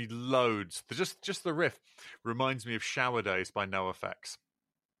reminds me loads. Just the riff reminds me of Shower Days by No Effects.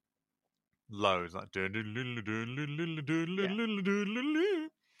 Loads like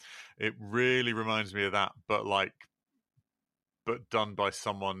it really reminds me of that, but done by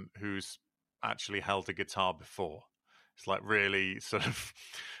someone who's actually held a guitar before. It's like really sort of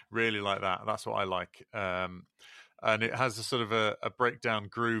really like that. That's what I like. And it has a sort of a breakdown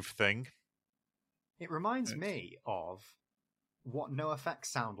groove thing. It reminds me of what No Effects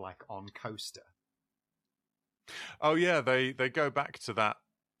sound like on Coaster. Oh yeah, they go back to that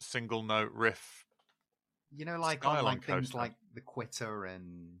single note riff. You know, like on like things like The Quitter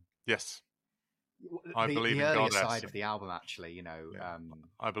and yes, I believe in Goddess. Side of the album, actually, you know, yeah.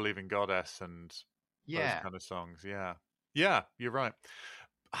 I Believe in Goddess and those kind of songs. Yeah, you're right.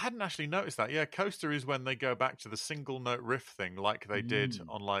 I hadn't actually noticed that. Yeah, Coaster is when they go back to the single note riff thing, like they did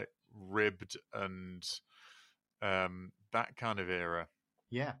on like Ribbed and that kind of era.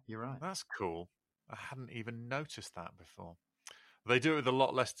 Yeah, you're right. That's cool. I hadn't even noticed that before. They do it with a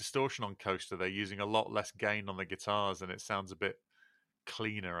lot less distortion on Coaster. They're using a lot less gain on the guitars, and it sounds a bit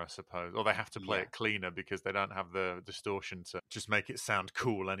cleaner, I suppose. Or they have to play it cleaner because they don't have the distortion to just make it sound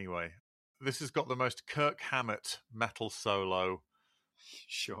cool anyway. This has got the most Kirk Hammett metal solo.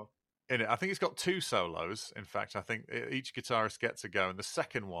 Sure. In it. I think it's got 2 solos. In fact, I think each guitarist gets a go, and the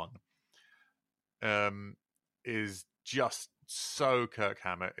second one is just so Kirk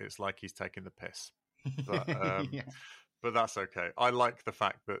Hammett. It's like he's taking the piss. But but that's okay. I like the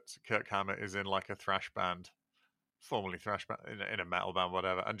fact that Kirk Hammett is in like a thrash band, formerly thrash band, in a metal band,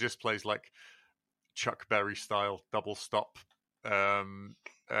 whatever, and just plays like Chuck Berry style double stop rock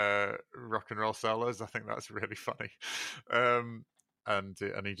and roll solos. I think that's really funny. And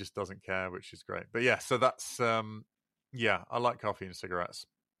he just doesn't care, which is great. But yeah, so that's I like Coffee and Cigarettes,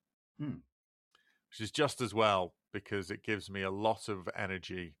 which is just as well because it gives me a lot of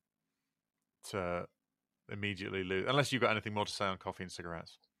energy to immediately lose. Unless you've got anything more to say on Coffee and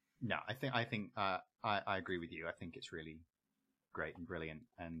Cigarettes. No, I think I agree with you. I think it's really great and brilliant,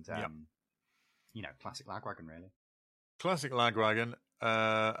 and you know, classic Lagwagon, really. Classic Lagwagon,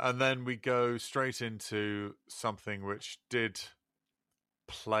 and then we go straight into something which did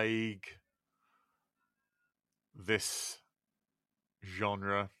plague this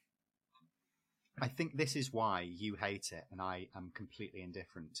genre. I think this is why you hate it, and I am completely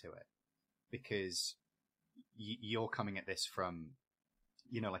indifferent to it, because you're coming at this from,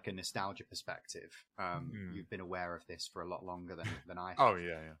 you know, like a nostalgia perspective. You've been aware of this for a lot longer than I have. Oh,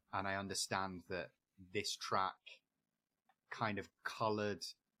 yeah. And I understand that this track kind of coloured,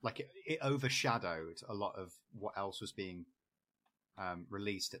 like it overshadowed a lot of what else was being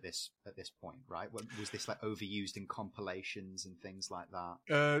released at this point, right? Was this like overused in compilations and things like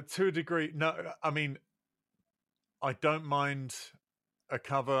that? To a degree, no. I mean, I don't mind a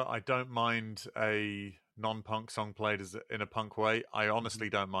cover. I don't mind a non-punk song played in a punk way. I honestly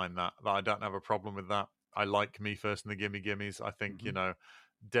don't mind that. I don't have a problem with that. I like Me First and the Gimme Gimmes. I think you know,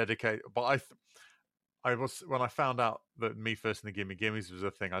 dedicate. But I was when I found out that Me First and the Gimme Gimmes was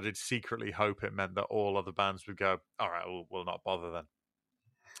a thing, I did secretly hope it meant that all other bands would go, all right, we'll not bother then.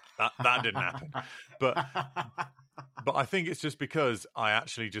 That didn't happen. But I think it's just because I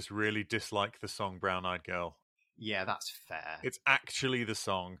actually just really dislike the song Brown Eyed Girl. Yeah, that's fair. It's actually the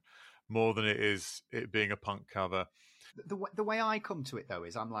song more than it is it being a punk cover. The way I come to it, though,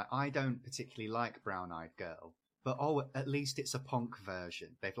 is I'm like, I don't particularly like Brown Eyed Girl, but at least it's a punk version.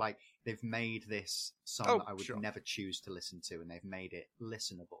 They've made this song that I would never choose to listen to, and they've made it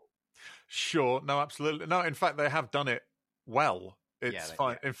listenable. Sure, no, absolutely. No, in fact, they have done it well. It's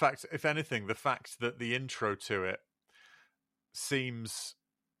fine. Yeah. In fact, if anything, the fact that the intro to it seems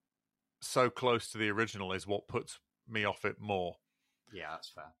so close to the original is what puts me off it more. Yeah, that's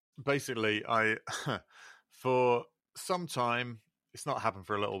fair. Basically, for some time, it's not happened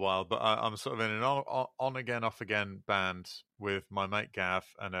for a little while, but I'm sort of in an on again, off again band with my mate Gav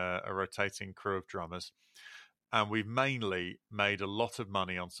and a rotating crew of drummers. And we've mainly made a lot of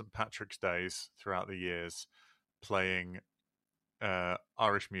money on St. Patrick's Days throughout the years playing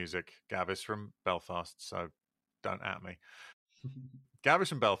Irish music. Gav is from Belfast, so don't at me. Gav is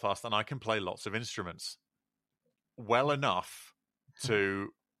from Belfast, and I can play lots of instruments well enough to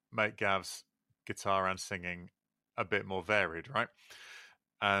make Gav's guitar and singing a bit more varied, right?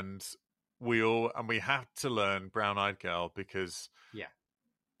 And we had to learn Brown Eyed Girl because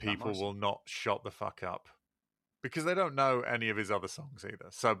people will not shut the fuck up because they don't know any of his other songs either.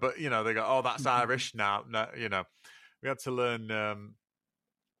 So, but you know, they go, "Oh, that's Irish now," no, you know. we had to learn.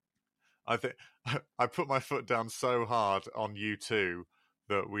 I think I put my foot down so hard on U2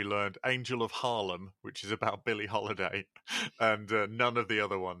 that we learned "Angel of Harlem," which is about Billie Holiday, and none of the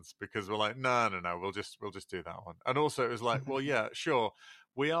other ones because we're like, no, we'll just do that one. And also, it was like, well, yeah, sure,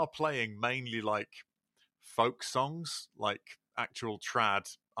 we are playing mainly like folk songs, like actual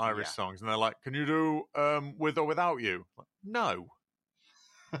trad Irish songs, and they're like, can you do "With or Without You"? Like, no.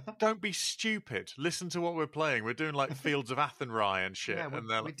 Don't be stupid. Listen to what we're playing. We're doing like Fields of Athenry and shit. Yeah, and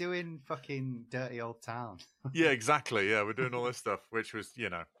we're doing fucking Dirty Old Town. yeah, exactly. Yeah, we're doing all this stuff, which was,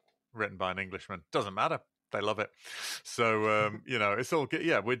 written by an Englishman. Doesn't matter. They love it. So, it's all good.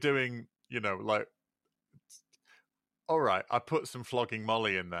 Yeah, we're doing, like, all right, I put some Flogging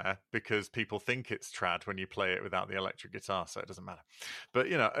Molly in there because people think it's trad when you play it without the electric guitar, so it doesn't matter. But,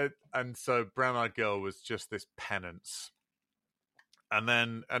 and so Brown Eyed Girl was just this penance.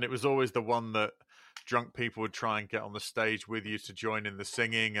 And it was always the one that drunk people would try and get on the stage with you to join in the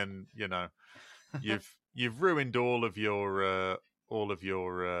singing, and you've ruined all of your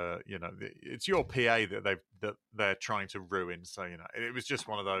it's your PA that they're trying to ruin. So it was just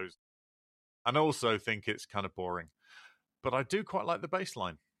one of those. And I also think it's kind of boring, but I do quite like the bass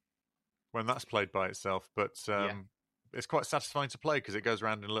line when that's played by itself. But it's quite satisfying to play because it goes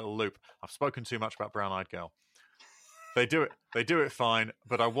around in a little loop. I've spoken too much about Brown Eyed Girl. They do it fine,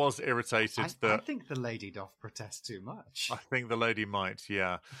 but I was irritated that... I think the lady doth protest too much. I think the lady might,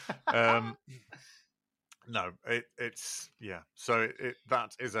 yeah. No, it's... Yeah. So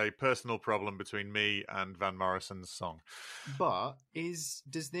that is a personal problem between me and Van Morrison's song. But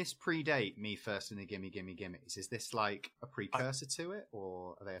does this predate Me First and the Gimme Gimme Gimmes? Is this like a precursor to it,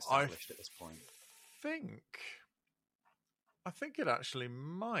 or are they established at this point? I think it actually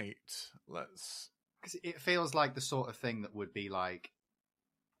might. Because it feels like the sort of thing that would be like,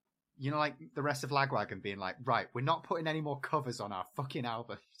 like the rest of Lagwagon being like, right, we're not putting any more covers on our fucking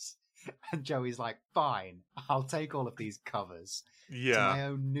albums. And Joey's like, fine, I'll take all of these covers to my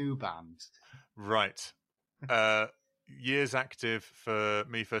own new band. Right. Years active for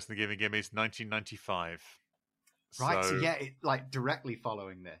Me First and the Gimme Gimmes, 1995. Right, so like directly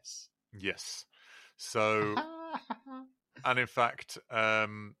following this. Yes. So, and in fact,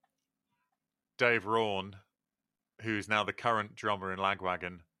 Dave Rawn, who's now the current drummer in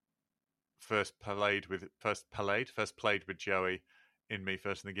Lagwagon, first played with Joey in Me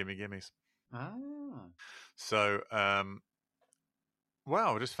First and the Gimme Gimmes. Ah. So, I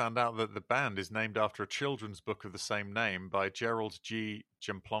just found out that the band is named after a children's book of the same name by Gerald G.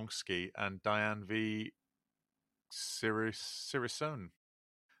 Jamplonsky and Diane V. Sirisone.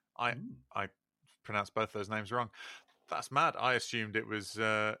 I pronounced both those names wrong. That's mad. I assumed it was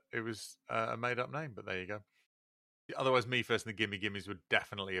a made-up name, but there you go. Otherwise, Me First and the Gimme Gimmes would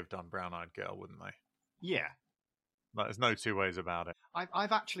definitely have done Brown Eyed Girl, wouldn't they? Yeah. Like, there's no two ways about it.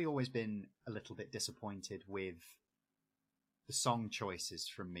 I've actually always been a little bit disappointed with the song choices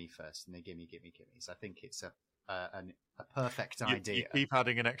from Me First and the Gimme Gimme Gimmes. I think it's a perfect idea. You keep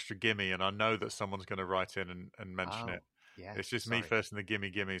adding an extra gimme, and I know that someone's going to write in and mention it. Yeah, it's just Me First and the Gimme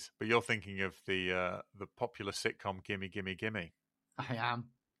Gimmes. But you're thinking of the popular sitcom Gimme Gimme Gimme. I am.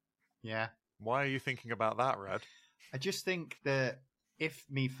 Yeah. Why are you thinking about that, Red? I just think that if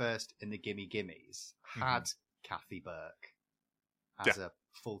Me First and the Gimme Gimmes had Kathy Burke as a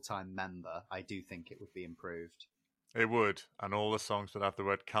full-time member, I do think it would be improved. It would, and all the songs would have the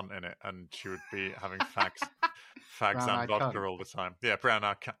word cunt in it, and she would be having fags and vodka all the time. Yeah, brown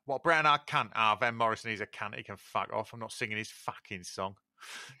eyed cunt. What, brown eyed cunt? Van Morrison, he's a cunt. He can fuck off. I'm not singing his fucking song.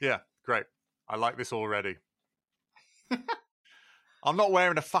 Yeah, great. I like this already. I'm not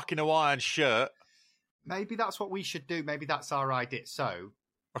wearing a fucking Hawaiian shirt. Maybe that's what we should do. Maybe that's our idea. So,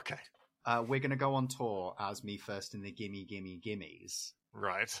 okay, we're going to go on tour as Me First and the Gimme Gimme Gimmes.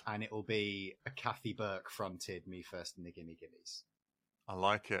 Right. And it'll be a Kathy Burke fronted Me First and the Gimme Gimmes. I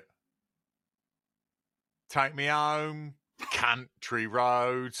like it. Take me home, country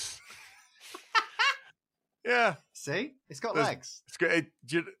roads. Yeah. See? It's got legs.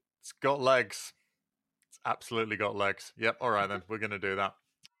 It's got legs. It's absolutely got legs. Yep. All right, then. We're going to do that.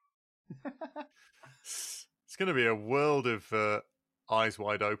 It's going to be a world of eyes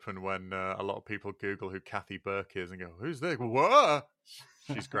wide open when a lot of people Google who Kathy Burke is and go, who's this? Whoa!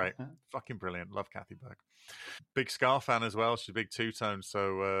 She's great. Fucking brilliant. Love Kathy Burke. Big Scar fan as well. She's a big Two-Tone,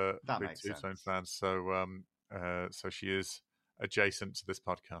 so that big makes Two-Tone sense. fan. So she is adjacent to this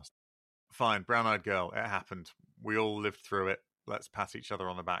podcast. Fine, Brown Eyed Girl. It happened. We all lived through it. Let's pat each other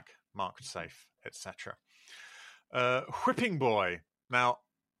on the back. Marked safe, etc. Whipping Boy. Now,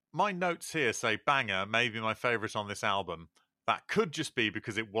 my notes here say banger, maybe my favourite on this album. that could just be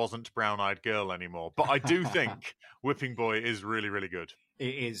because it wasn't Brown Eyed Girl anymore. But I do think Whipping Boy is really, really good.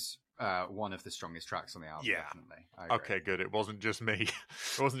 It is one of the strongest tracks on the album, definitely. Okay, good. It wasn't just me.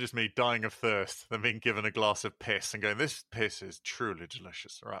 It wasn't just me dying of thirst, then being given a glass of piss and going, this piss is truly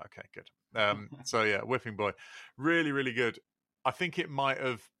delicious. Right, okay, good. So yeah, Whipping Boy, really, really good. I think it might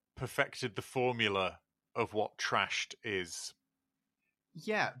have perfected the formula of what Trashed is.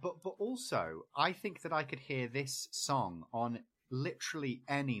 Yeah, but also, I think that I could hear this song on literally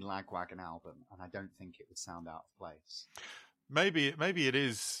any Lagwagon album, and I don't think it would sound out of place. Maybe it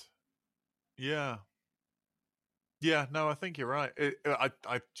is. Yeah. Yeah, no, I think you're right.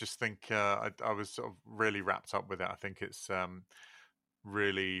 I just think I was sort of really wrapped up with it. I think it's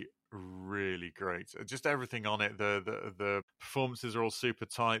really, really great. Just everything on it. The performances are all super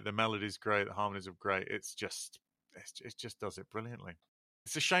tight. The melody's great. The harmonies are great. It just does it brilliantly.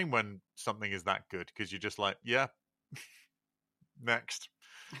 It's a shame when something is that good because you're just like, yeah, next.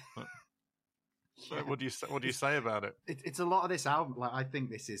 So what do you say about it? It's a lot of this album. Like, I think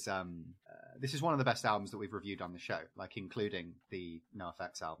this is one of the best albums that we've reviewed on the show, like including the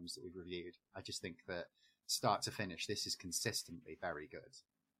NoFX albums that we've reviewed. I just think that start to finish, this is consistently very good.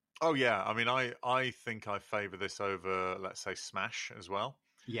 Oh yeah, I mean, I think I favour this over, let's say, Smash as well.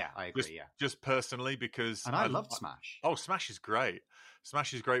 Yeah, I agree. Just personally, because I loved Smash. Oh, Smash is great.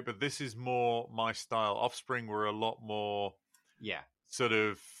 Smash is great, but this is more my style. Offspring were a lot more, sort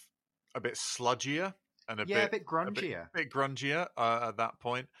of a bit sludgier and a bit grungier, a bit grungier at that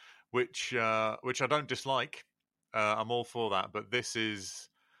point, which I don't dislike. I'm all for that, but this is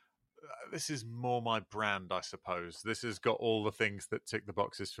more my brand, I suppose. This has got all the things that tick the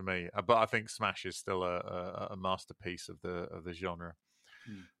boxes for me, but I think Smash is still a masterpiece of the genre.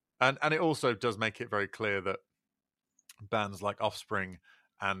 And it also does make it very clear that bands like Offspring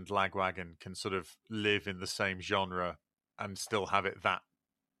and Lagwagon can sort of live in the same genre and still have it that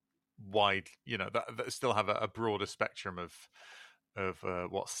wide, that still have a broader spectrum of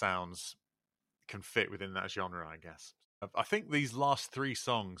what sounds can fit within that genre, I guess. I think these last three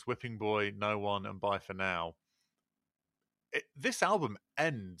songs, Whipping Boy, No One, and Bye For Now, this album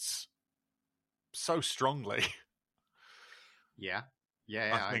ends so strongly. Yeah,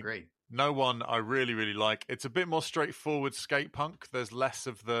 I agree. No One, I really, really like. It's a bit more straightforward skate punk. There's less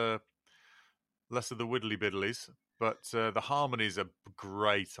of the widdly biddlies, but the harmonies are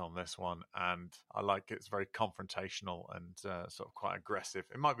great on this one, and I like it. It's very confrontational and sort of quite aggressive.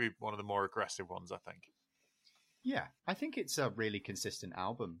 It might be one of the more aggressive ones, I think. Yeah, I think it's a really consistent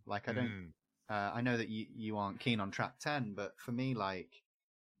album. Like, I don't, I know that you aren't keen on track 10, but for me, like,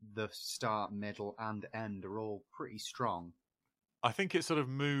 the start, middle, and end are all pretty strong. I think it sort of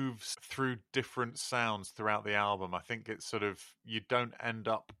moves through different sounds throughout the album. I think it's sort of, you don't end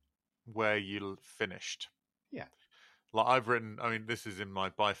up where you finished. Yeah. Like I've written, I mean, this is in my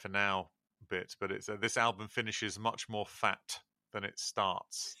Bye For Now bit, but it's this album finishes much more fat than it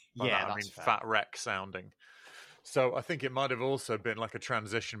starts. By yeah, that, I mean fair. Fat wreck sounding. So I think it might have also been like a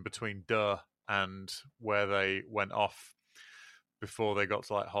transition between Duh and where they went off before they got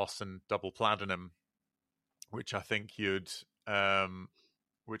to like Hoss and Double Platinum, which I think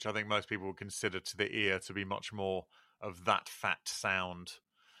which I think most people would consider to the ear to be much more of that fat sound,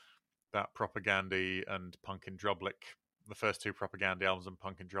 that Propaganda and Punkin' Drublic, the first two Propaganda albums and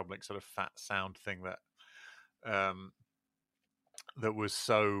Punkin' Drublic sort of fat sound thing that that was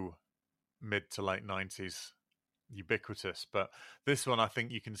so mid to late 90s ubiquitous. But this one, I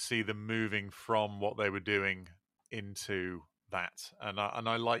think you can see them moving from what they were doing into that, and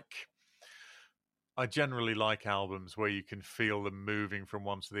I generally like albums where you can feel them moving from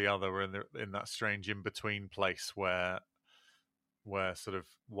one to the other, or in that strange in between place where sort of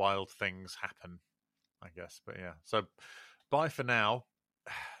wild things happen, I guess. But yeah, so Bye For Now,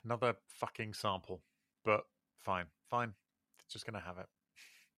 another fucking sample, but fine, just gonna have it.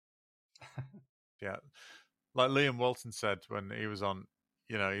 Yeah. Like Liam Walton said when he was on,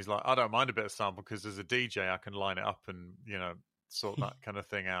 he's like, I don't mind a bit of sample because as a DJ, I can line it up and, sort that kind of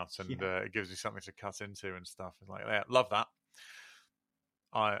thing out. And it gives you something to cut into and stuff. It's like, yeah, love that.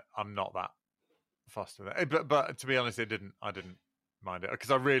 I'm not that fussed with it. But to be honest, I didn't mind it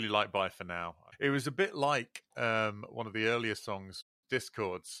because I really like Bye For Now. It was a bit like one of the earlier songs,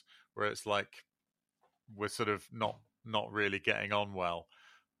 Discords, where it's like we're sort of not really getting on well.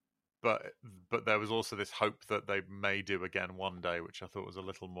 But there was also this hope that they may do again one day, which I thought was a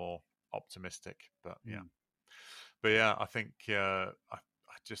little more optimistic. But yeah, I think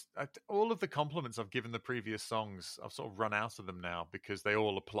all of the compliments I've given the previous songs, I've sort of run out of them now because they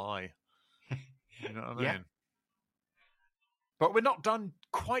all apply. You know what I mean? But we're not done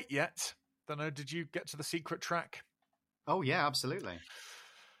quite yet. Don't know. Did you get to the secret track? Oh, yeah, absolutely.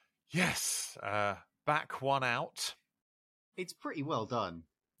 Yes. Back One Out. It's pretty well done.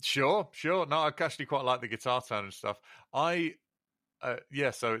 Sure. No, I actually quite like the guitar tone and stuff. So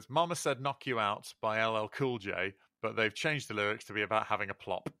it's Mama Said Knock You Out by LL Cool J, but they've changed the lyrics to be about having a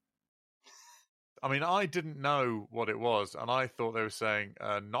plop. I mean, I didn't know what it was, and I thought they were saying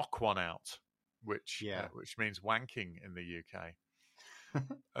knock one out, which means wanking in the UK.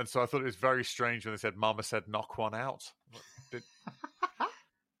 And so I thought it was very strange when they said Mama Said Knock One Out.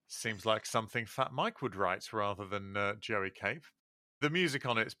 Seems like something Fat Mike would write rather than Joey Cape. The music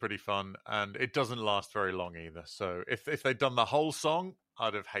on it is pretty fun, and it doesn't last very long either. So if they'd done the whole song,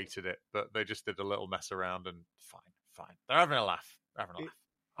 I'd have hated it. But they just did a little mess around, and fine. They're having a laugh.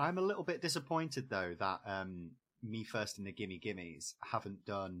 I'm a little bit disappointed, though, that Me First and the Gimme Gimmes haven't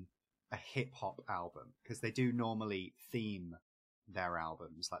done a hip-hop album, because they do normally theme their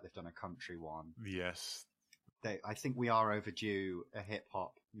albums, like they've done a country one. Yes. I think we are overdue a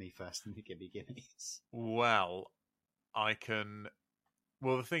hip-hop Me First and the Gimme Gimmes. Well,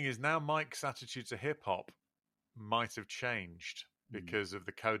 the thing is, now Mike's attitude to hip-hop might have changed because of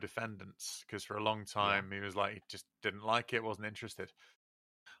the co-defendants, because for a long time he was like, he just didn't like it, wasn't interested.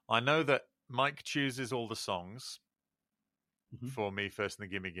 I know that Mike chooses all the songs for Me First and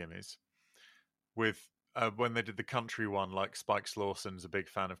the Gimme Gimmes. With when they did the country one, like Spike Lawson's a big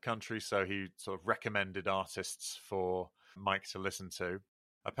fan of country, so he sort of recommended artists for Mike to listen to.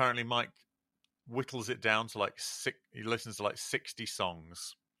 Apparently, Mike whittles it down to he listens to 60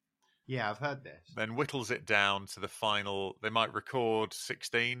 songs. Yeah, I've heard this. Then whittles it down to the final. They might record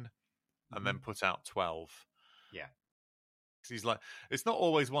 16 and then put out 12. Yeah. He's like, it's not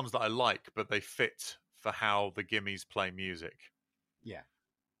always ones that I like, but they fit for how the Gimmes play music. Yeah.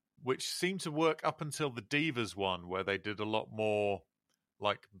 Which seemed to work up until the Divas one, where they did a lot more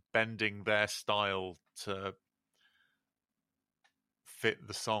like bending their style to fit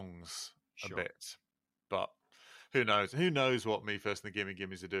the songs a bit. But who knows? Who knows what Me First and the Gimme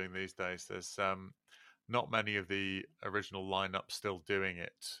Gimmes are doing these days? There's not many of the original lineup still doing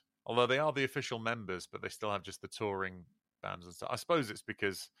it. Although they are the official members, but they still have just the touring bands and stuff. I suppose it's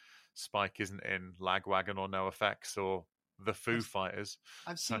because Spike isn't in Lagwagon or NoFX or the Foo Fighters.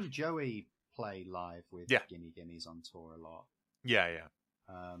 I've seen Joey play live with Gimme Gimmes on tour a lot. Yeah.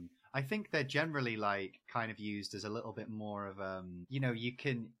 I think they're generally kind of used as a little bit more of you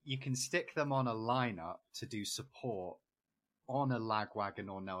can stick them on a lineup to do support on a Lagwagon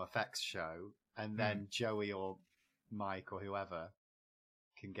or NoFX show, and then Joey or Mike or whoever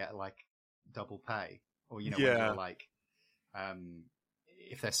can get double pay, or when you're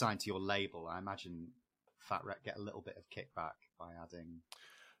if they're signed to your label, I imagine Fat Wreck get a little bit of kickback by adding.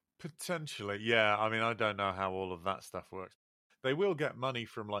 Potentially, yeah. I mean, I don't know how all of that stuff works. They will get money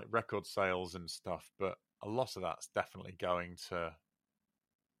from record sales and stuff, but a lot of that's definitely going to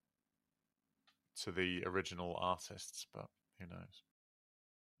the original artists. But who knows?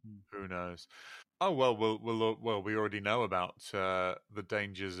 Who knows? Oh well, we already know about the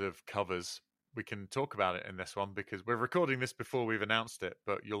dangers of covers. We can talk about it in this one because we're recording this before we've announced it,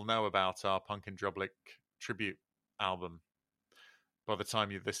 but you'll know about our Punk and Drublic tribute album by the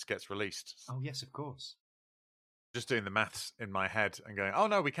time this gets released. Oh, yes, of course. Just doing the maths in my head and going, oh,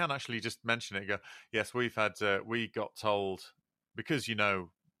 no, we can actually just mention it and go, yes, we got told, because,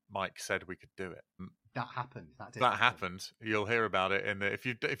 Mike said we could do it. That happened. That happened. You'll hear about it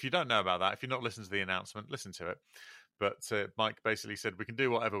if you don't know about that, if you've not listened to the announcement, listen to it. But Mike basically said we can do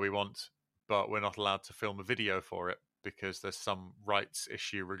whatever we want, but we're not allowed to film a video for it because there's some rights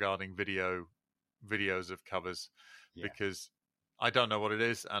issue regarding videos of covers. Because I don't know what it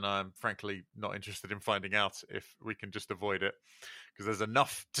is, and I'm frankly not interested in finding out if we can just avoid it, because there's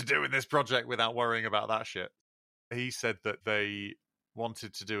enough to do in this project without worrying about that shit. He said that they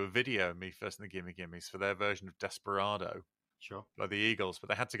wanted to do a video, Me First and the Gimme Gimmes, for their version of Desperado. Sure. By the Eagles, but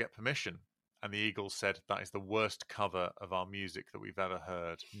they had to get permission. And the Eagles said, that is the worst cover of our music that we've ever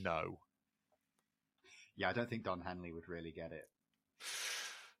heard. No. Yeah, I don't think Don Henley would really get it.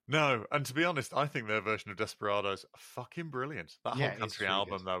 No, and to be honest, I think their version of Desperado is fucking brilliant. That whole country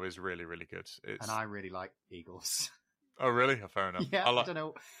album, good. Though, is really, really good. And I really like Eagles. Oh, really? Oh, fair enough. Yeah, I don't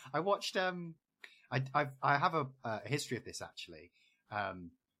know. I watched... I have a history of this, actually.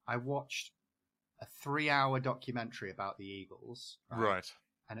 I watched a 3-hour documentary about the Eagles. Right.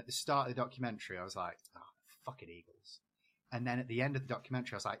 And at the start of the documentary, I was like, oh, fucking Eagles. And then at the end of the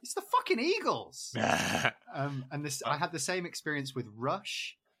documentary, I was like, it's the fucking Eagles! And I had the same experience with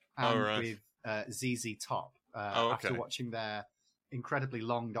Rush and with ZZ Top. After watching their incredibly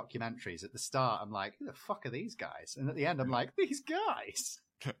long documentaries. At the start, I'm like, who the fuck are these guys? And at the end, I'm like, these guys!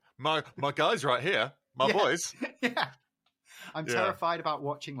 my guys right here. My boys. Yeah. I'm terrified about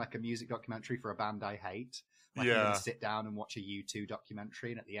watching like a music documentary for a band I hate. Like I'm going to sit down and watch a U2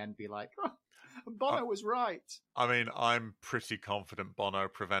 documentary and at the end be like, oh, Bono was right. I mean, I'm pretty confident Bono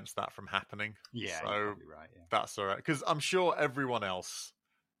prevents that from happening. Yeah, so you're probably right. Yeah. That's all right. Because I'm sure everyone else,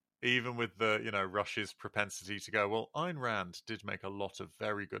 even with the, Rush's propensity to go, well, Ayn Rand did make a lot of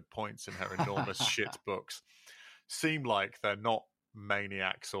very good points in her enormous shit books, seem like they're not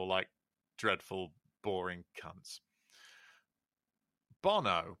maniacs or like dreadful, boring cunts.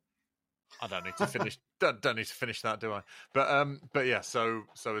 Bono, I don't need to finish. don't need to finish that, do I? But yeah. So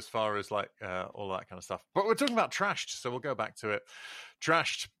as far as like all that kind of stuff, but we're talking about Trashed, so we'll go back to it.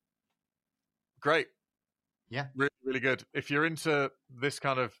 Trashed, great, yeah, really, really good. If you're into this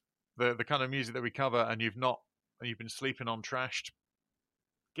kind of the kind of music that we cover, and you've been sleeping on Trashed,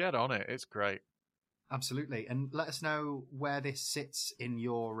 get on it. It's great. Absolutely. And let us know where this sits in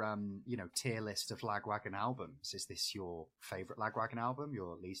your, tier list of Lagwagon albums. Is this your favourite Lagwagon album,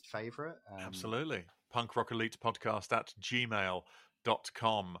 your least favourite? Absolutely. Punk Rock Elite Podcast at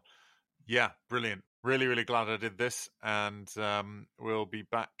gmail.com. Yeah, brilliant. Really, really glad I did this. And we'll be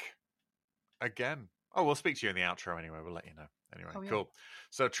back again. Oh, we'll speak to you in the outro anyway. We'll let you know. Anyway, cool.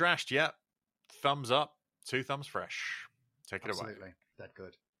 So Trashed, yeah. Thumbs up, 2 thumbs fresh. Take it away. Absolutely. That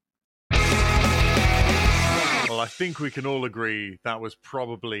good. Well, I think we can all agree that was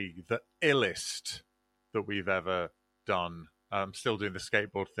probably the illest that we've ever done. I'm still doing the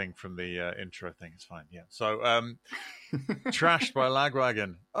skateboard thing from the intro thing. It's fine, yeah. So, Trashed by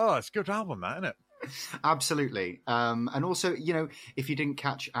Lagwagon. Oh, it's a good album, that, isn't it? Absolutely. And also, if you didn't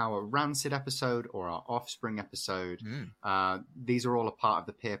catch our Rancid episode or our Offspring episode, these are all a part of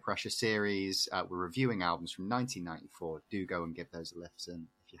the Peer Pressure series. We're reviewing albums from 1994. Do go and give those a listen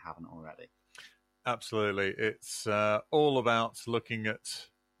if you haven't already. Absolutely. It's all about looking at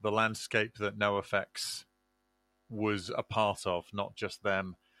the landscape that NoFX was a part of, not just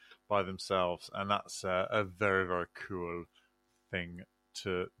them by themselves. And that's a very, very cool thing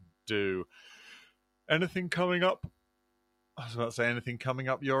to do. Anything coming up? I was about to say anything coming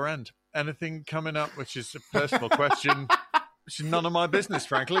up your end. Anything coming up, which is a personal question, which is none of my business,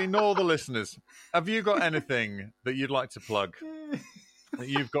 frankly, nor the listeners. Have you got anything that you'd like to plug that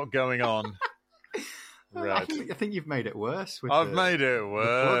you've got going on? I think you've made it worse. I've made it worse.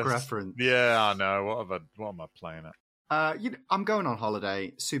 The plug reference. Yeah, I know. What am I playing at? I'm going on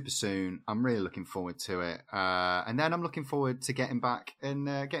holiday super soon. I'm really looking forward to it, and then I'm looking forward to getting back in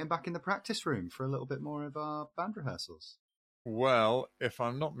the practice room for a little bit more of our band rehearsals. Well, if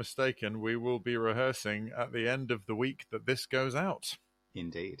I'm not mistaken, we will be rehearsing at the end of the week that this goes out.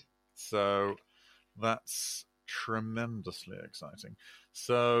 Indeed. So that's tremendously exciting.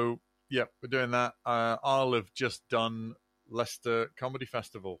 So. Yep, we're doing that. I'll have just done Leicester Comedy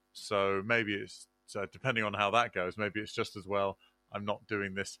Festival, so maybe it's depending on how that goes. Maybe it's just as well I'm not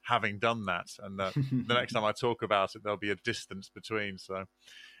doing this having done that, and the next time I talk about it, there'll be a distance between. So,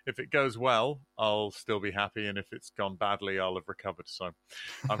 if it goes well, I'll still be happy, and if it's gone badly, I'll have recovered. So,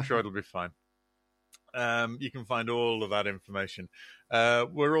 I'm sure it'll be fine. You can find all of that information.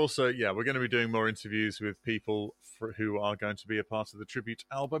 We're also, we're going to be doing more interviews with people who are going to be a part of the tribute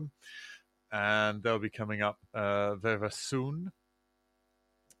album, and they'll be coming up very soon.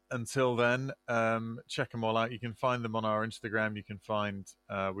 Until then, check them all out. You can find them on our Instagram. You can find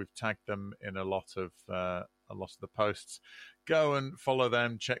we've tagged them in a lot of the posts. Go and follow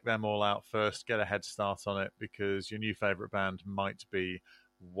them. Check them all out first. Get a head start on it, because your new favorite band might be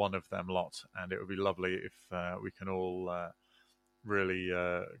one of them lot, and it would be lovely if we can all really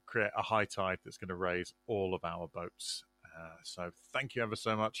create a high tide that's going to raise all of our boats. So thank you ever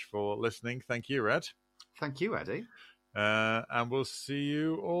so much for listening. Thank you, Red. Thank you, Eddie. And we'll see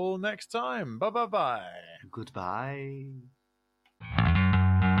you all next time. Bye. Goodbye.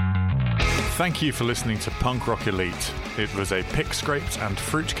 Thank you for listening to Punk Rock Elite. It was a Pick Scraped and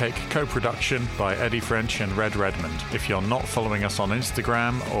Fruitcake co-production by Eddie French and Red Redmond. If you're not following us on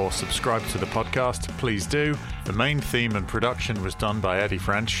Instagram or subscribed to the podcast, please do. The main theme and production was done by Eddie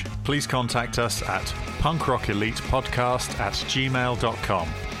French. Please contact us at punkrockelitepodcast@gmail.com.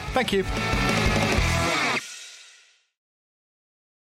 Thank you.